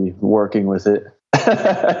 unconsciously working with it.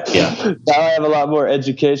 Yeah. Now I have a lot more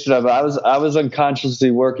education of it. I was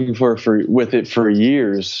unconsciously working with it for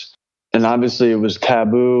years. And obviously it was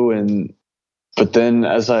taboo. But then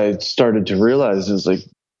as I started to realize, it was like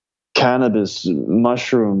cannabis,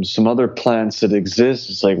 mushrooms, some other plants that exist.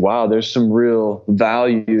 It's like, wow, there's some real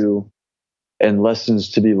value and lessons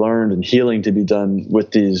to be learned and healing to be done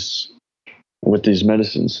with these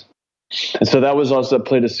medicines. And so that was also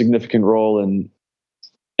played a significant role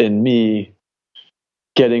in me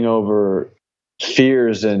getting over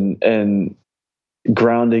fears and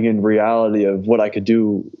grounding in reality of what I could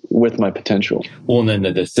do with my potential. Well, and then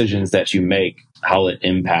the decisions that you make, how it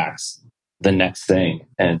impacts the next thing.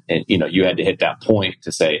 And you had to hit that point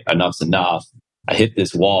to say, enough's enough. I hit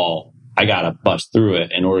this wall. I got to bust through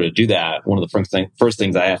it. In order to do that, one of the first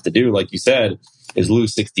things I have to do, like you said, is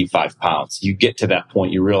lose 65 pounds. You get to that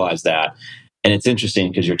point, you realize that. And it's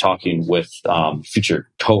interesting because you're talking with future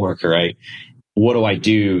coworker, right? What do I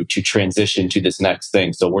do to transition to this next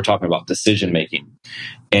thing? So we're talking about decision making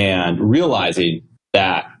and realizing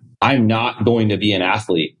that I'm not going to be an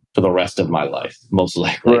athlete for the rest of my life, most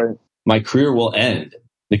likely. Right. My career will end.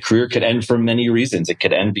 The career could end for many reasons. It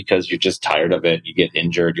could end because you're just tired of it. You get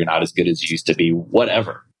injured. You're not as good as you used to be,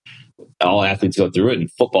 whatever. All athletes go through it.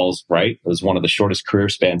 And football's right. It was one of the shortest career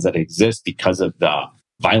spans that exist because of the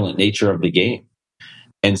violent nature of the game.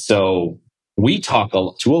 And so we talk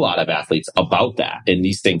to a lot of athletes about that. And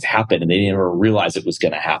these things happen and they never realized it was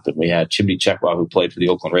going to happen. We had Chimney Chekwa, who played for the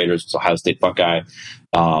Oakland Raiders, was Ohio State Buckeye.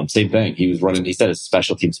 Same thing. He was running, he said, a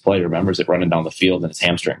special teams player remembers it running down the field and his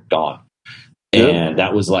hamstring gone. Yeah. And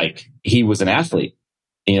that was like, he was an athlete.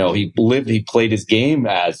 He played his game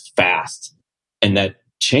as fast. And that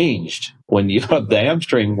changed when you have the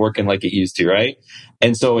hamstring working like it used to, right?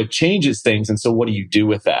 And so it changes things. And so what do you do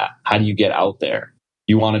with that? How do you get out there?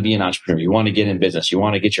 You want to be an entrepreneur. You want to get in business. You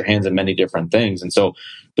want to get your hands in many different things. And so,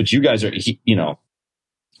 but you guys are,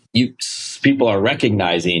 people are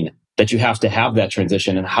recognizing that you have to have that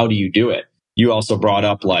transition. And how do you do it? You also brought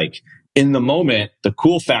up, like, in the moment, the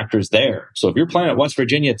cool factor is there. So if you're playing at West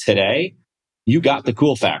Virginia today, you got the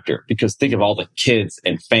cool factor, because think of all the kids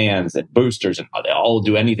and fans and boosters, and they all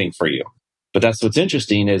do anything for you. But that's what's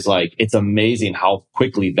interesting is, like, it's amazing how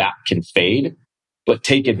quickly that can fade, but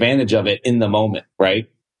take advantage of it in the moment, right?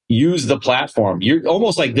 Use the platform. You're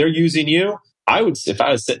almost like they're using you. If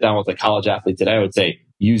I was sitting down with a college athlete today, I would say,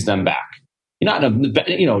 use them back. Not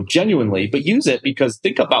genuinely, but use it, because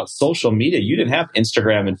think about social media. You didn't have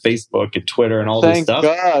Instagram and Facebook and Twitter and all this stuff.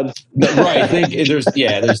 Thank God. Right.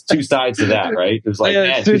 There's two sides to that, right? There's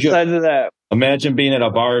like, two sides of that. Imagine being at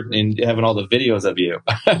a bar and having all the videos of you.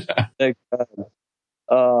 Thank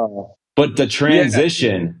God. But the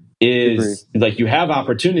transition is like, you have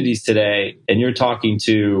opportunities today and you're talking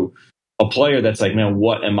to a player that's like, man,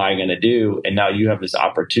 what am I going to do? And now you have this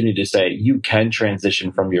opportunity to say you can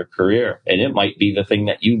transition from your career. And it might be the thing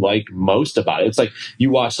that you like most about it. It's like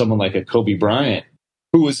you watch someone like a Kobe Bryant,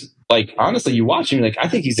 who was like, honestly, you watch him, like, I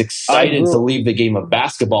think he's excited to leave the game of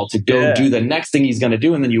basketball to go do the next thing he's going to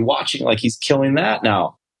do. And then you watch him like he's killing that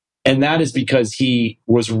now. And that is because he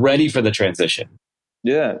was ready for the transition.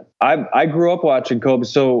 Yeah. I grew up watching Kobe.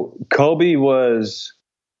 So Kobe was,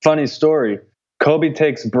 funny story, Kobe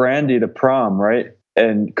takes Brandy to prom, right?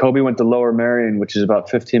 And Kobe went to Lower Merion, which is about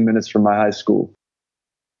 15 minutes from my high school.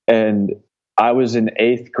 And I was in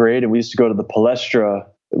 8th grade, and we used to go to the Palestra,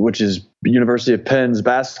 which is University of Penn's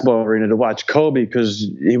basketball arena, to watch Kobe because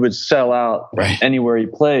he would sell out anywhere he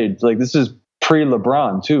played. Like, this is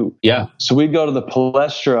pre-LeBron too. Yeah. So we'd go to the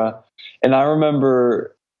Palestra, and I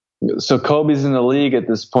remember, so Kobe's in the league at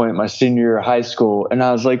this point, my senior year of high school, and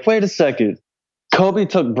I was like, wait a second. Kobe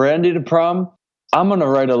took Brandy to prom. I'm going to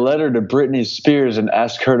write a letter to Britney Spears and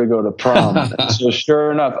ask her to go to prom. So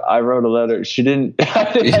sure enough, I wrote a letter. She didn't,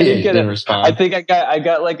 I didn't get it. Respond. I think I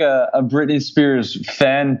got like a Britney Spears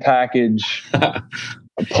fan package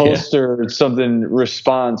poster or something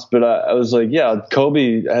response. But I was like, yeah,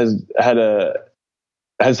 Kobe has had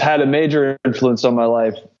a major influence on my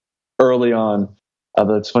life early on.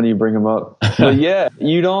 That's funny you bring him up. But yeah,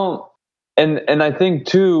 you don't, and I think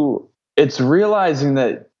too, it's realizing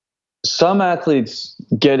that some athletes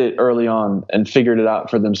get it early on and figured it out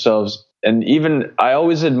for themselves. And even I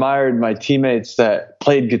always admired my teammates that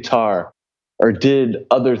played guitar or did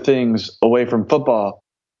other things away from football.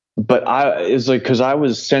 But it's like, because I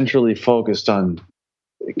was centrally focused on,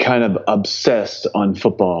 kind of obsessed on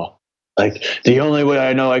football. Like, the only way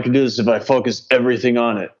I know I can do this is if I focus everything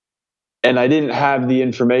on it. And I didn't have the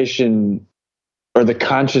information or the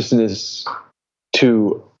consciousness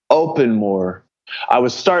to open more. I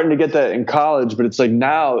was starting to get that in college, but it's like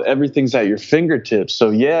now everything's at your fingertips. So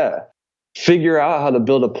yeah, figure out how to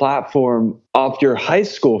build a platform off your high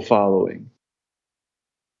school following.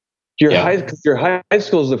 Your high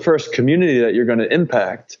school is the first community that you're going to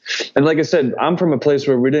impact. And like I said, I'm from a place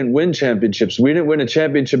where we didn't win championships. We didn't win a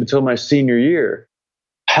championship until my senior year.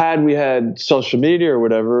 Had we had social media or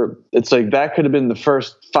whatever, it's like that could have been the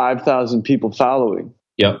first 5,000 people following.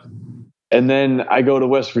 Yep. And then I go to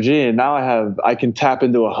West Virginia, and now I can tap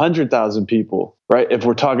into 100,000 people, right? If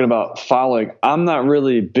we're talking about following, I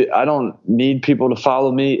don't need people to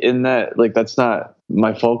follow me in that. Like, that's not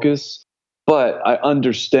my focus, but I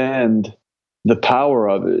understand the power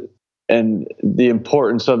of it and the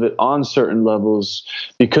importance of it on certain levels,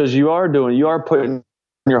 because you are putting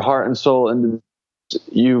your heart and soul into,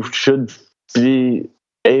 you should be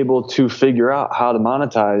able to figure out how to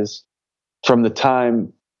monetize from the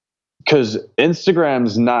time. Because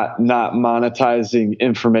Instagram's not monetizing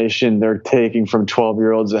information they're taking from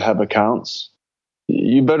 12-year-olds that have accounts.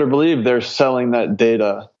 You better believe they're selling that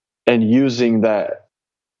data and using that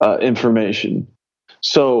information.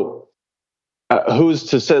 So who's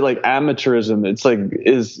to say, like, amateurism? It's like,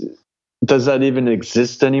 does that even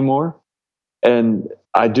exist anymore? And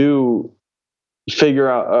I do figure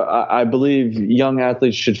out, I believe young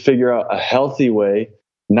athletes should figure out a healthy way,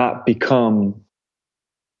 not become,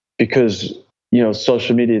 because,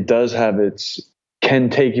 social media does have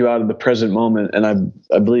can take you out of the present moment. And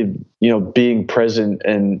I believe, being present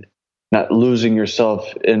and not losing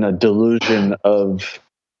yourself in a delusion of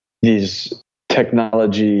these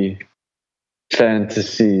technology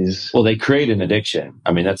fantasies. Well, they create an addiction.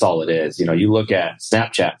 I mean, that's all it is. You look at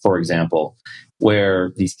Snapchat, for example,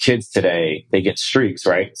 where these kids today, they get streaks,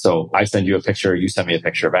 right? So I send you a picture, you send me a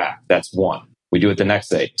picture back. That's one. We do it the next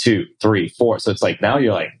day, 2, 3, 4. So it's like, now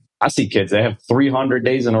you're like, I see kids, they have 300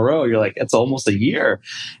 days in a row. You're like, it's almost a year.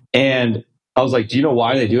 And I was like, do you know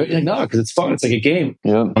why they do it? You're like, no, because it's fun. It's like a game.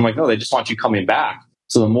 Yeah. I'm like, no, they just want you coming back.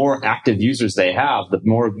 So the more active users they have, the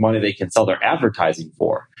more money they can sell their advertising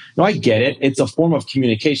for. No, I get it. It's a form of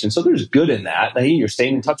communication. So there's good in that. Hey, you're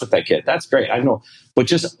staying in touch with that kid. That's great. I know. But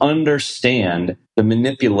just understand the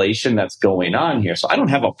manipulation that's going on here. So I don't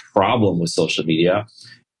have a problem with social media.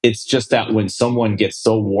 It's just that when someone gets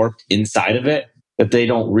so warped inside of it, that they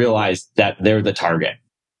don't realize that they're the target.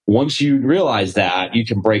 Once you realize that, you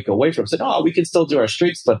can break away from it. Say, oh, we can still do our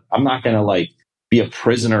streaks, but I'm not going to be a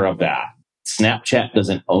prisoner of that. Snapchat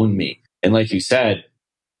doesn't own me. And like you said,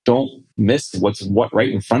 don't miss what's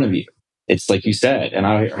right in front of you. It's like you said, and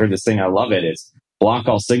I heard this thing, I love it, is block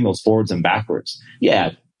all signals forwards and backwards.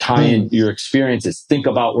 Yeah, tie in your experiences, think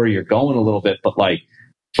about where you're going a little bit, but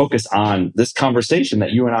focus on this conversation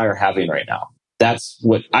that you and I are having right now. That's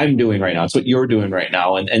what I'm doing right now. It's what you're doing right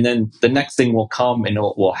now. And then the next thing will come and it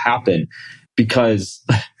will happen, because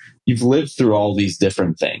you've lived through all these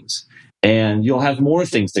different things and you'll have more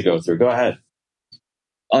things to go through. Go ahead.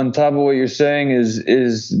 On top of what you're saying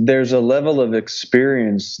is there's a level of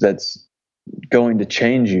experience that's going to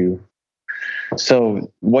change you.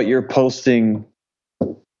 So what you're posting,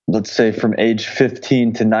 let's say from age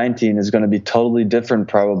 15 to 19, is going to be totally different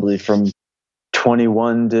probably from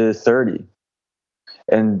 21 to 30.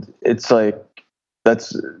 And it's like,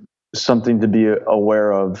 that's something to be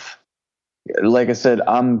aware of. like I said,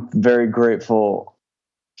 I'm very grateful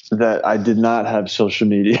that I did not have social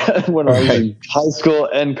media when I was in high school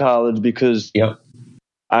and college, because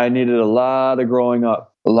I needed a lot of growing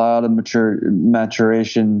up, a lot of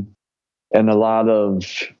maturation, and a lot of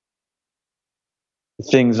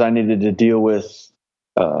things I needed to deal with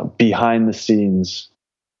behind the scenes.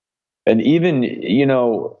 And even,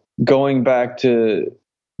 going back to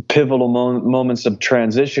pivotal moments of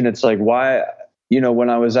transition, it's like, why, when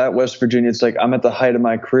I was at West Virginia, it's like I'm at the height of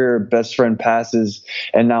my career, best friend passes,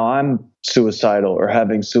 and now I'm suicidal or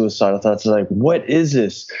having suicidal thoughts. Like, what is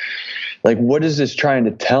this? Like, what is this trying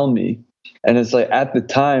to tell me? And it's like, at the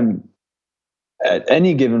time, at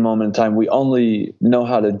any given moment in time, we only know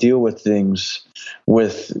how to deal with things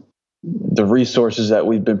with the resources that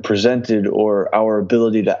we've been presented, or our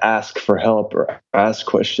ability to ask for help or ask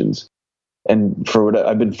questions. And for what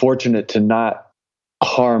I've been fortunate to not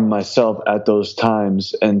harm myself at those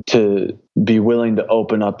times, and to be willing to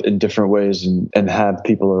open up in different ways and have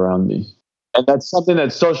people around me. And that's something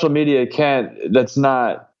that social media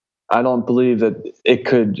I don't believe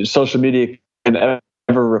that social media can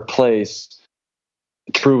ever replace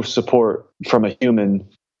true support from a human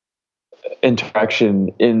interaction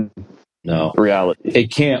in reality.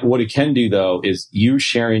 It can't. What it can do, though, is you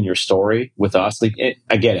sharing your story with us. Like,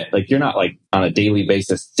 I get it. Like, you're not like on a daily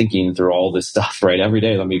basis thinking through all this stuff, right? Every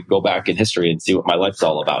day, let me go back in history and see what my life's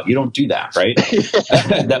all about. You don't do that, right?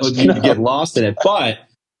 That would you get lost in it. But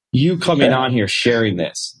you coming on here sharing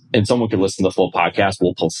this, and someone could listen to the full podcast.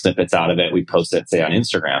 We'll pull snippets out of it. We post it, say, on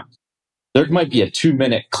Instagram. There might be a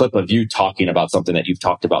 2-minute clip of you talking about something that you've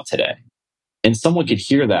talked about today. And someone could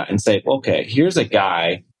hear that and say, okay, here's a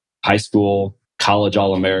guy, high school, college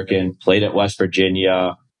All-American, played at West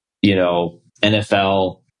Virginia,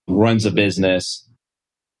 NFL, runs a business.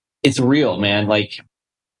 It's real, man. Like,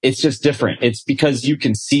 it's just different. It's because you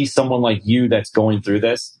can see someone like you that's going through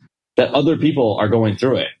this, that other people are going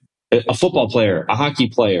through it. A football player, a hockey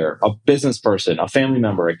player, a business person, a family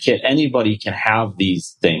member, a kid, anybody can have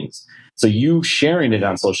these things. So you sharing it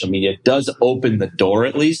on social media does open the door,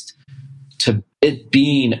 at least, to it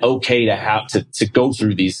being okay to have to go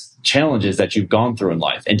through these challenges that you've gone through in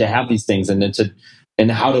life, and to have these things,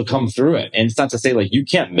 and how to come through it. And it's not to say like you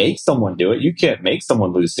can't make someone do it. You can't make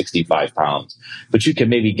someone lose 65 pounds, but you can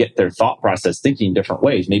maybe get their thought process thinking different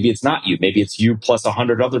ways. Maybe it's not you. Maybe it's you plus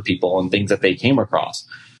 100 other people and things that they came across.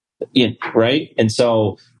 Right. And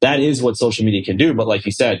so that is what social media can do. But like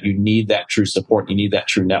you said, you need that true support. You need that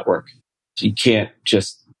true network. So you can't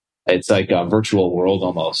it's like a virtual world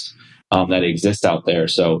almost that exists out there.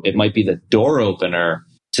 So it might be the door opener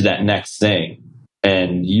to that next thing.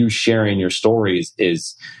 And you sharing your stories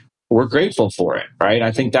we're grateful for it, right?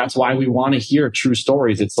 I think that's why we want to hear true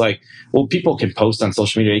stories. It's like, well, people can post on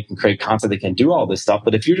social media, they can create content, they can do all this stuff.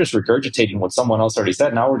 But if you're just regurgitating what someone else already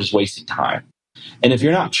said, now we're just wasting time. And if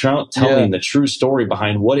you're not telling the true story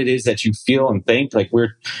behind what it is that you feel and think, like when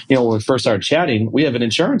we first started chatting, we have an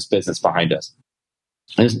insurance business behind us.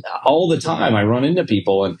 And all the time I run into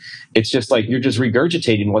people, and it's just like you're just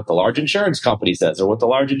regurgitating what the large insurance company says, or what the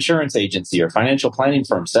large insurance agency or financial planning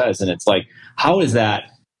firm says. And it's like, how is that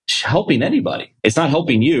helping anybody? It's not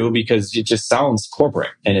helping you, because it just sounds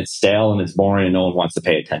corporate and it's stale and it's boring and no one wants to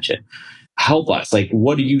pay attention. Help us. Like,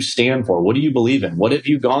 what do you stand for? What do you believe in? What have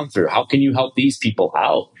you gone through? How can you help these people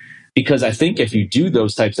out? Because I think if you do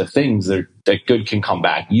those types of things, that good can come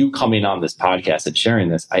back. You coming on this podcast and sharing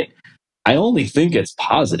this, I only think it's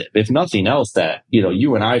positive. If nothing else, that,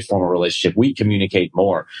 you and I form a relationship, we communicate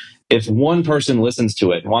more. If one person listens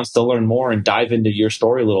to it and wants to learn more and dive into your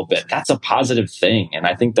story a little bit, that's a positive thing. And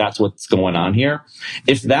I think that's what's going on here.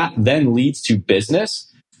 If that then leads to business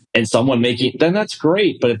and someone then that's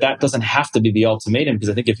great. But if that doesn't have to be the ultimatum, because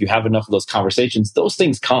I think if you have enough of those conversations, those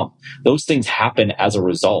things come. Those things happen as a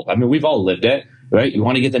result. I mean, we've all lived it, right? You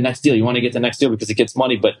want to get the next deal. You want to get the next deal because it gets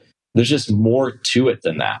money, but there's just more to it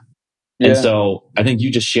than that. And so I think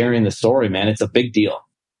you just sharing the story, man, it's a big deal.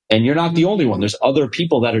 And you're not the only one. There's other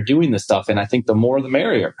people that are doing this stuff. And I think the more the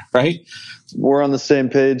merrier, right? We're on the same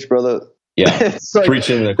page, brother. Yeah. It's like,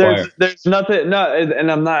 preaching to the choir. There's nothing. No,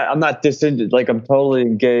 and I'm not disinterested. Like, I'm totally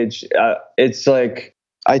engaged. It's like,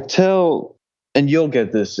 I tell, and you'll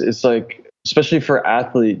get this. It's like, especially for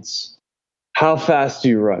athletes, how fast do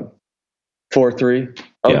you run? 4.3?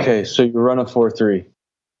 Okay. So you run a 4.3.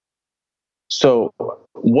 So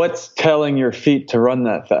what's telling your feet to run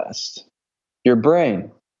that fast? Your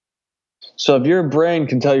brain. So if your brain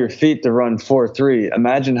can tell your feet to run 4.3,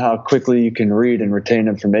 imagine how quickly you can read and retain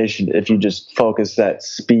information if you just focus that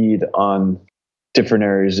speed on different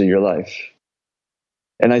areas of your life.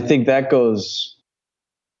 And I think that goes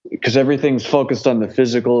because everything's focused on the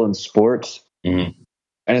physical and sports. Mm-hmm.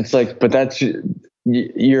 And it's like, but that's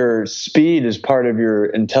your speed is part of your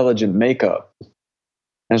intelligent makeup. And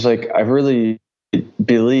it's like, I really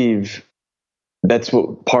believe that's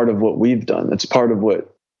what part of what we've done. It's part of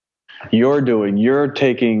what you're doing. You're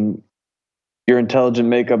taking your intelligent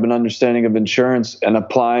makeup and understanding of insurance and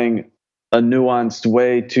applying a nuanced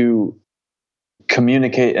way to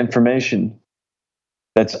communicate information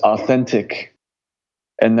that's authentic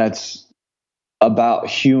and that's about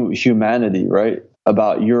humanity, right?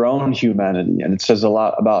 About your own humanity. And it says a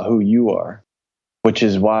lot about who you are, which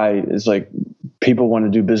is why it's like people want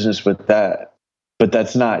to do business with that, but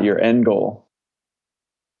that's not your end goal.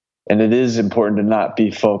 And it is important to not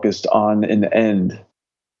be focused on an end,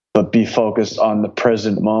 but be focused on the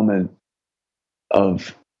present moment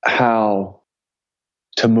of how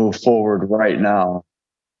to move forward right now.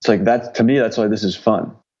 It's like that, to me, that's why this is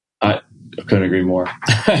fun. I couldn't agree more.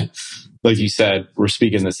 Like you said, we're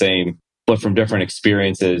speaking the same, but from different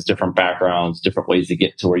experiences, different backgrounds, different ways to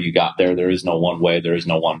get to where you got there. There is no one way. There is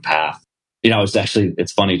no one path.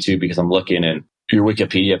 It's funny too, because I'm looking at your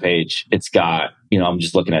Wikipedia page. It's got, I'm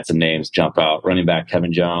just looking at some names jump out. Running back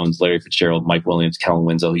Kevin Jones, Larry Fitzgerald, Mike Williams, Kellen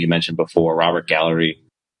Winslow, who you mentioned before, Robert Gallery,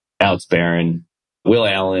 Alex Barron, Will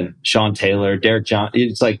Allen, Sean Taylor, Derek John.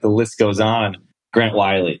 It's like the list goes on. Grant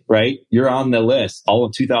Wiley, right? You're on the list. All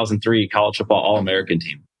of 2003 college football All-American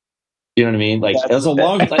team. You know what I mean? Like it was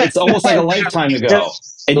it's almost like a lifetime ago.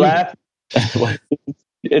 And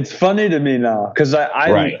it's funny to me now because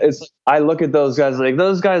I look at those guys like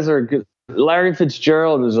those guys are good. Larry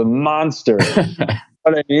Fitzgerald is a monster. You know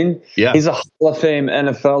what I mean? Yeah. He's a Hall of Fame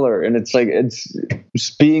NFLer, and it's like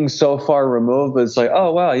it's being so far removed, but it's like,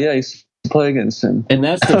 oh wow, yeah, he's playing against him. And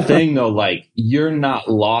that's the thing, though. Like you're not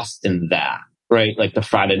lost in that, right? Like the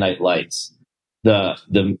Friday Night Lights, the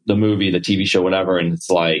movie, the TV show, whatever, and it's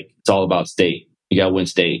like it's all about state. You got to win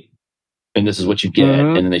state, and this is what you get.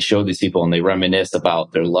 Mm-hmm. And then they show these people and they reminisce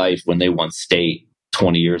about their life when they won state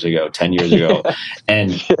 20 years ago, 10 years ago.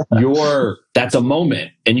 And that's a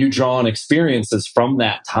moment and you draw on experiences from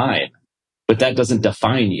that time, but that doesn't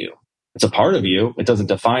define you. It's a part of you. It doesn't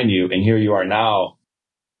define you. And here you are now.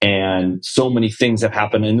 And so many things have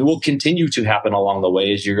happened and will continue to happen along the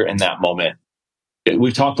way as you're in that moment.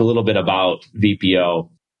 We've talked a little bit about VPO.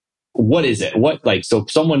 What is it? So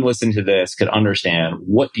someone listening to this could understand,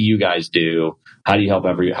 what do you guys do? How do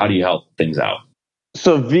you help things out?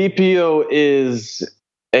 So VPO is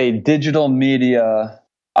a digital media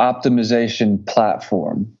optimization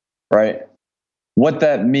platform, right? What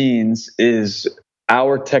that means is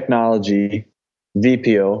our technology,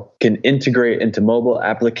 VPO, can integrate into mobile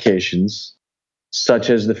applications such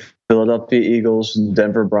as the Philadelphia Eagles and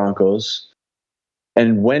Denver Broncos.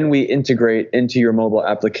 And when we integrate into your mobile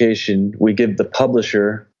application, we give the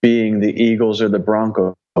publisher, being the Eagles or the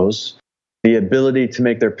Broncos, the ability to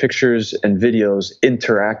make their pictures and videos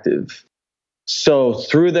interactive. So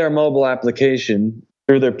through their mobile application,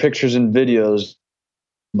 through their pictures and videos,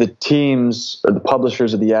 the teams or the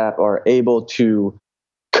publishers of the app are able to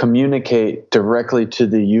communicate directly to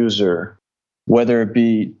the user, whether it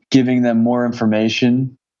be giving them more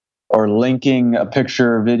information or linking a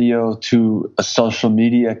picture or video to a social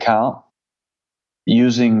media account,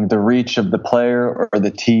 using the reach of the player or the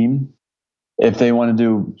team. If they want to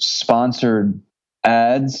do sponsored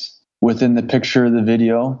ads within the picture or the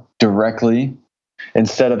video directly,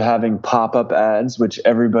 instead of having pop-up ads, which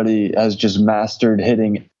everybody has just mastered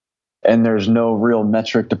hitting, and there's no real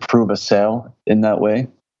metric to prove a sale in that way.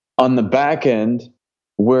 On the back end,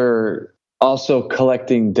 we're also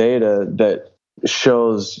collecting data that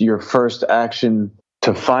shows your first action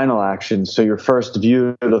to final action. So your first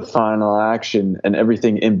view to final action and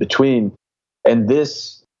everything in between. And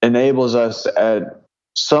this enables us at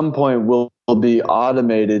some point will be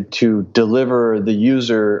automated to deliver the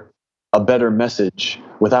user a better message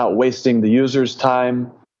without wasting the user's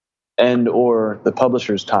time and or the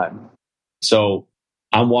publisher's time. So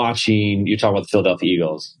I'm watching, you talk about the Philadelphia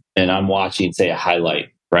Eagles, and I'm watching, say, a highlight,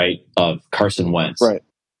 right, of Carson Wentz. Right.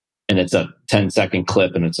 And it's a 10-second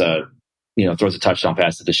clip and it's throws a touchdown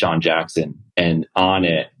pass to Deshaun Jackson. And on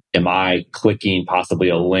it, am I clicking possibly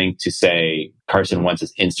a link to say Carson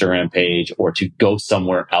Wentz's Instagram page or to go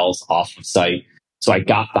somewhere else off the site? So I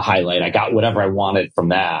got the highlight. I got whatever I wanted from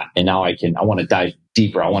that. And now I want to dive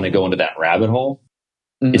deeper. I want to go into that rabbit hole.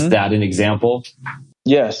 Mm-hmm. Is that an example?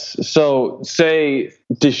 Yes. So say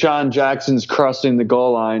Deshaun Jackson's crossing the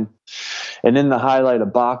goal line and in the highlight, a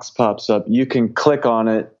box pops up. You can click on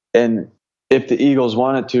it. And if the Eagles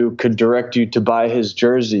wanted to, could direct you to buy his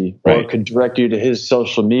jersey, right, or could direct you to his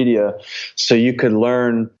social media. So you could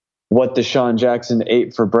learn what Deshaun Jackson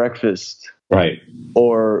ate for breakfast, right,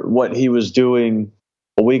 or what he was doing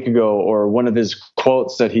a week ago, or one of his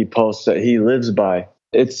quotes that he posts that he lives by.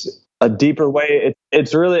 It's a deeper way.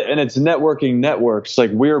 It's really, and it's networking networks.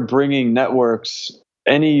 Like, we're bringing networks,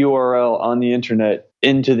 any URL on the internet,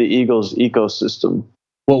 into the Eagles ecosystem.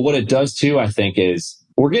 Well, what it does too, I think, is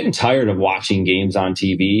we're getting tired of watching games on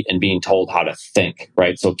TV and being told how to think,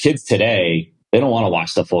 right? So kids today, they don't want to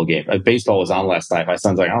watch the full game. Baseball was on last night. My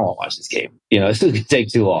son's like, I don't want to watch this game. This is going to take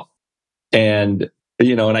too long. And,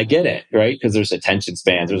 and I get it, right? Because there's attention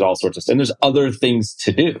spans, there's all sorts of stuff. And there's other things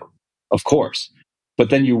to do, of course. But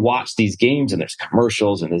then you watch these games and there's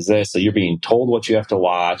commercials and there's this. So you're being told what you have to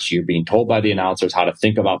watch. You're being told by the announcers how to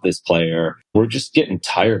think about this player. We're just getting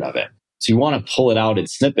tired of it. So you want to pull it out in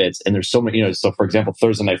snippets. And there's so many, so for example,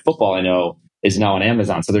 Thursday Night Football, I know, is now on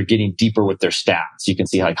Amazon. So they're getting deeper with their stats. You can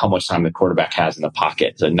see like how much time the quarterback has in the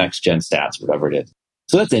pocket, the next gen stats, whatever it is.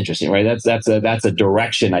 So that's interesting, right? That's a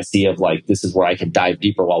direction I see of like, this is where I can dive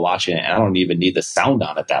deeper while watching it. And I don't even need the sound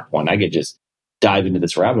on at that point. I could just dive into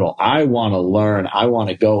this rabbit hole. I want to learn. I want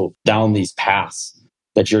to go down these paths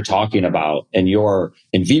that you're talking about. And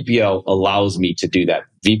VPO allows me to do that.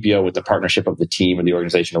 VPO, with the partnership of the team or the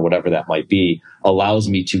organization or whatever that might be, allows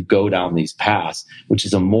me to go down these paths, which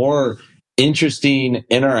is a more interesting,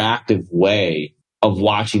 interactive way of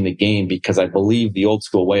watching the game, because I believe the old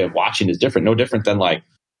school way of watching is different. No different than like,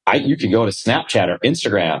 you can go to Snapchat or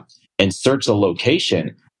Instagram and search a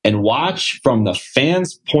location and watch from the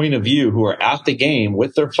fans' point of view who are at the game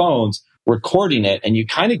with their phones recording it, and you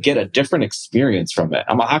kind of get a different experience from it.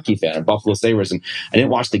 I'm a hockey fan of Buffalo Sabres, and I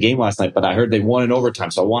didn't watch the game last night, but I heard they won in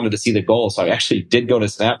overtime, so I wanted to see the goal. So I actually did go to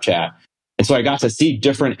Snapchat, and so I got to see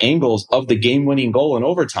different angles of the game-winning goal in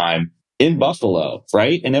overtime in Buffalo,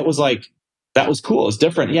 right? And it was like, that was cool. It's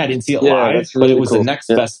different. Yeah, I didn't see it live, really but it was cool. the next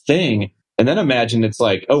best thing. And then imagine it's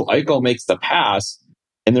like, oh, Eichel makes the pass,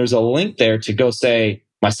 and there's a link there to go say,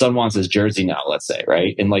 my son wants his jersey now, let's say,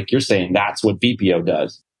 right? And like you're saying, that's what VPO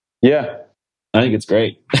does. Yeah. I think it's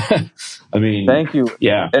great. I mean, thank you.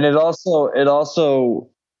 Yeah. And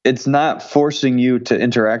it's not forcing you to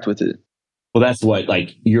interact with it. Well, that's what,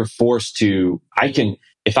 like, you're forced to,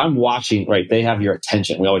 if I'm watching, right, they have your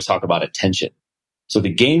attention. We always talk about attention. So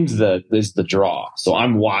the game's is the draw. So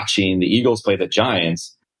I'm watching the Eagles play the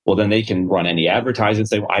Giants. Well, then they can run any advertising and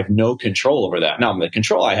say, well, I have no control over that. Now, the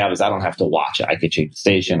control I have is I don't have to watch it. I could change the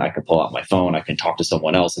station. I could pull out my phone. I can talk to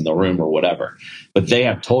someone else in the room or whatever. But they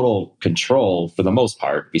have total control for the most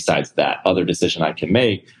part, besides that other decision I can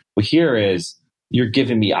make. But here is, you're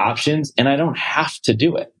giving me options and I don't have to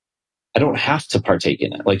do it. I don't have to partake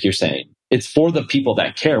in it, like you're saying. It's for the people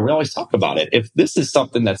that care. We always talk about it. If this is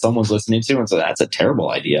something that someone's listening to and so that's a terrible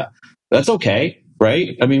idea, that's okay.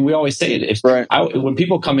 Right? I mean, we always say it. When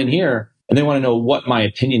people come in here and they want to know what my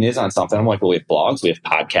opinion is on something, I'm like, well, we have blogs, we have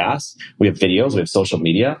podcasts, we have videos, we have social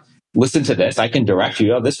media. Listen to this. I can direct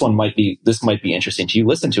you. Oh, this might be interesting to you.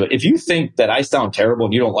 Listen to it. If you think that I sound terrible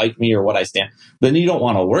and you don't like me or what I stand, then you don't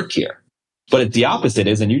want to work here. But the opposite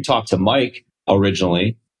is, and you talked to Mike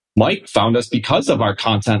originally, Mike found us because of our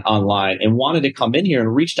content online and wanted to come in here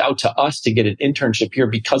and reached out to us to get an internship here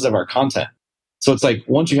because of our content. So it's like,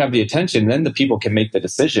 once you have the attention, then the people can make the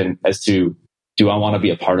decision as to, do I want to be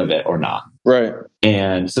a part of it or not? Right.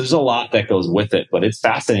 And so there's a lot that goes with it, but it's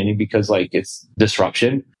fascinating because like it's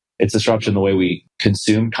disruption. It's disruption the way we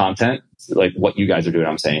consume content, like what you guys are doing,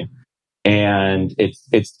 I'm saying. And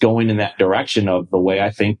it's going in that direction of the way I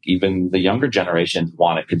think even the younger generations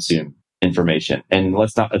want to consume information. And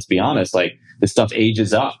let's be honest, like this stuff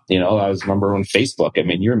ages up. I remember when Facebook, I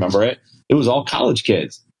mean, you remember it was all college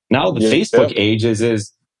kids. Now the Facebook age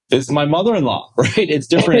is my mother-in-law, right? It's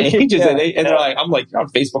different ages. And they're like, I'm like, you're on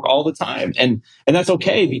Facebook all the time. And that's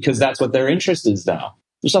okay because that's what their interest is now.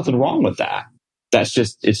 There's nothing wrong with that. It's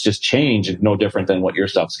just change. It's no different than what your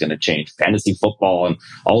stuff's going to change. Fantasy football and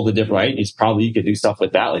all the different, right? You could do stuff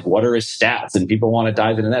with that. Like, what are his stats? And people want to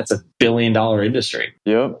dive into that. It's $1 billion industry.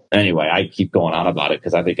 Yep. Anyway, I keep going on about it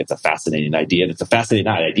because I think it's a fascinating idea. And it's a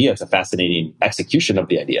fascinating idea. It's a fascinating execution of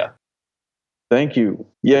the idea. Thank you.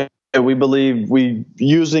 Yeah, we believe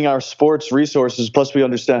using our sports resources, plus we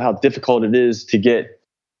understand how difficult it is to get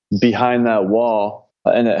behind that wall.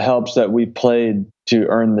 And it helps that we played to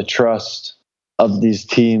earn the trust of these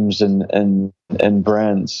teams and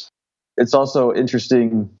brands. It's also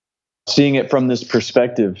interesting seeing it from this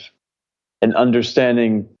perspective and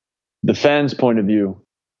understanding the fans' point of view,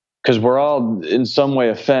 because we're all in some way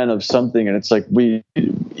a fan of something. And it's like,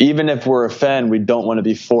 even if we're a fan, we don't want to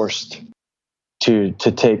be forced to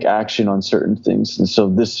take action on certain things. And so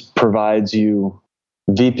this VPO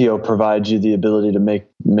provides you the ability to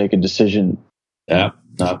make a decision. Yeah.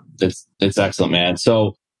 It's excellent, man.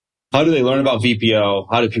 So how do they learn about VPO?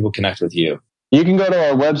 How do people connect with you? You can go to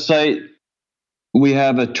our website. We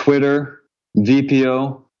have a Twitter,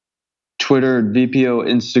 VPO,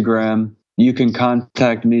 Instagram. You can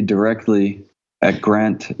contact me directly at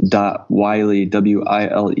grant.wiley,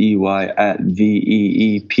 WILEY, at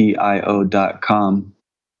VEEPIO.com.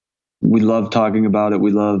 We love talking about it.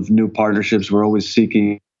 We love new partnerships. We're always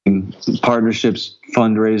seeking partnerships,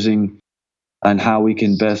 fundraising, and how we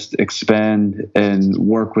can best expand and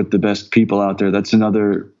work with the best people out there. That's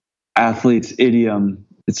another athlete's idiom.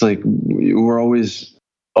 It's like we're always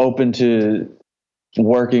open to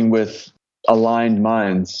working with aligned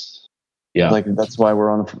minds. Yeah. Like that's why we're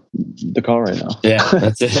on the call right now. Yeah,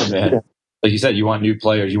 that's it, man. Like you said, you want new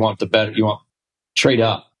players. You want the better. You want trade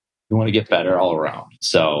up. You want to get better all around.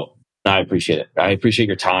 So I appreciate it. I appreciate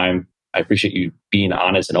your time. I appreciate you being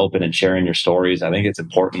honest and open and sharing your stories. I think it's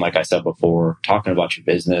important, like I said before, talking about your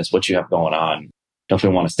business, what you have going on.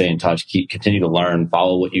 Definitely want to stay in touch, continue to learn,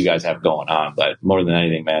 follow what you guys have going on. But more than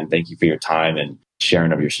anything, man, thank you for your time and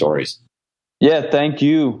sharing of your stories. Yeah, thank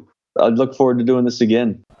you. I look forward to doing this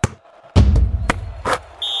again.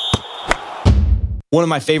 One of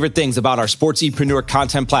my favorite things about our Sportsepreneur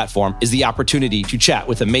content platform is the opportunity to chat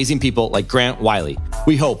with amazing people like Grant Wiley.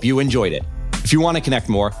 We hope you enjoyed it. If you want to connect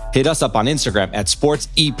more, hit us up on Instagram at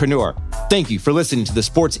Sportsepreneur. Thank you for listening to the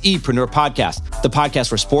Sportsepreneur podcast, the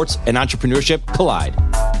podcast where sports and entrepreneurship collide.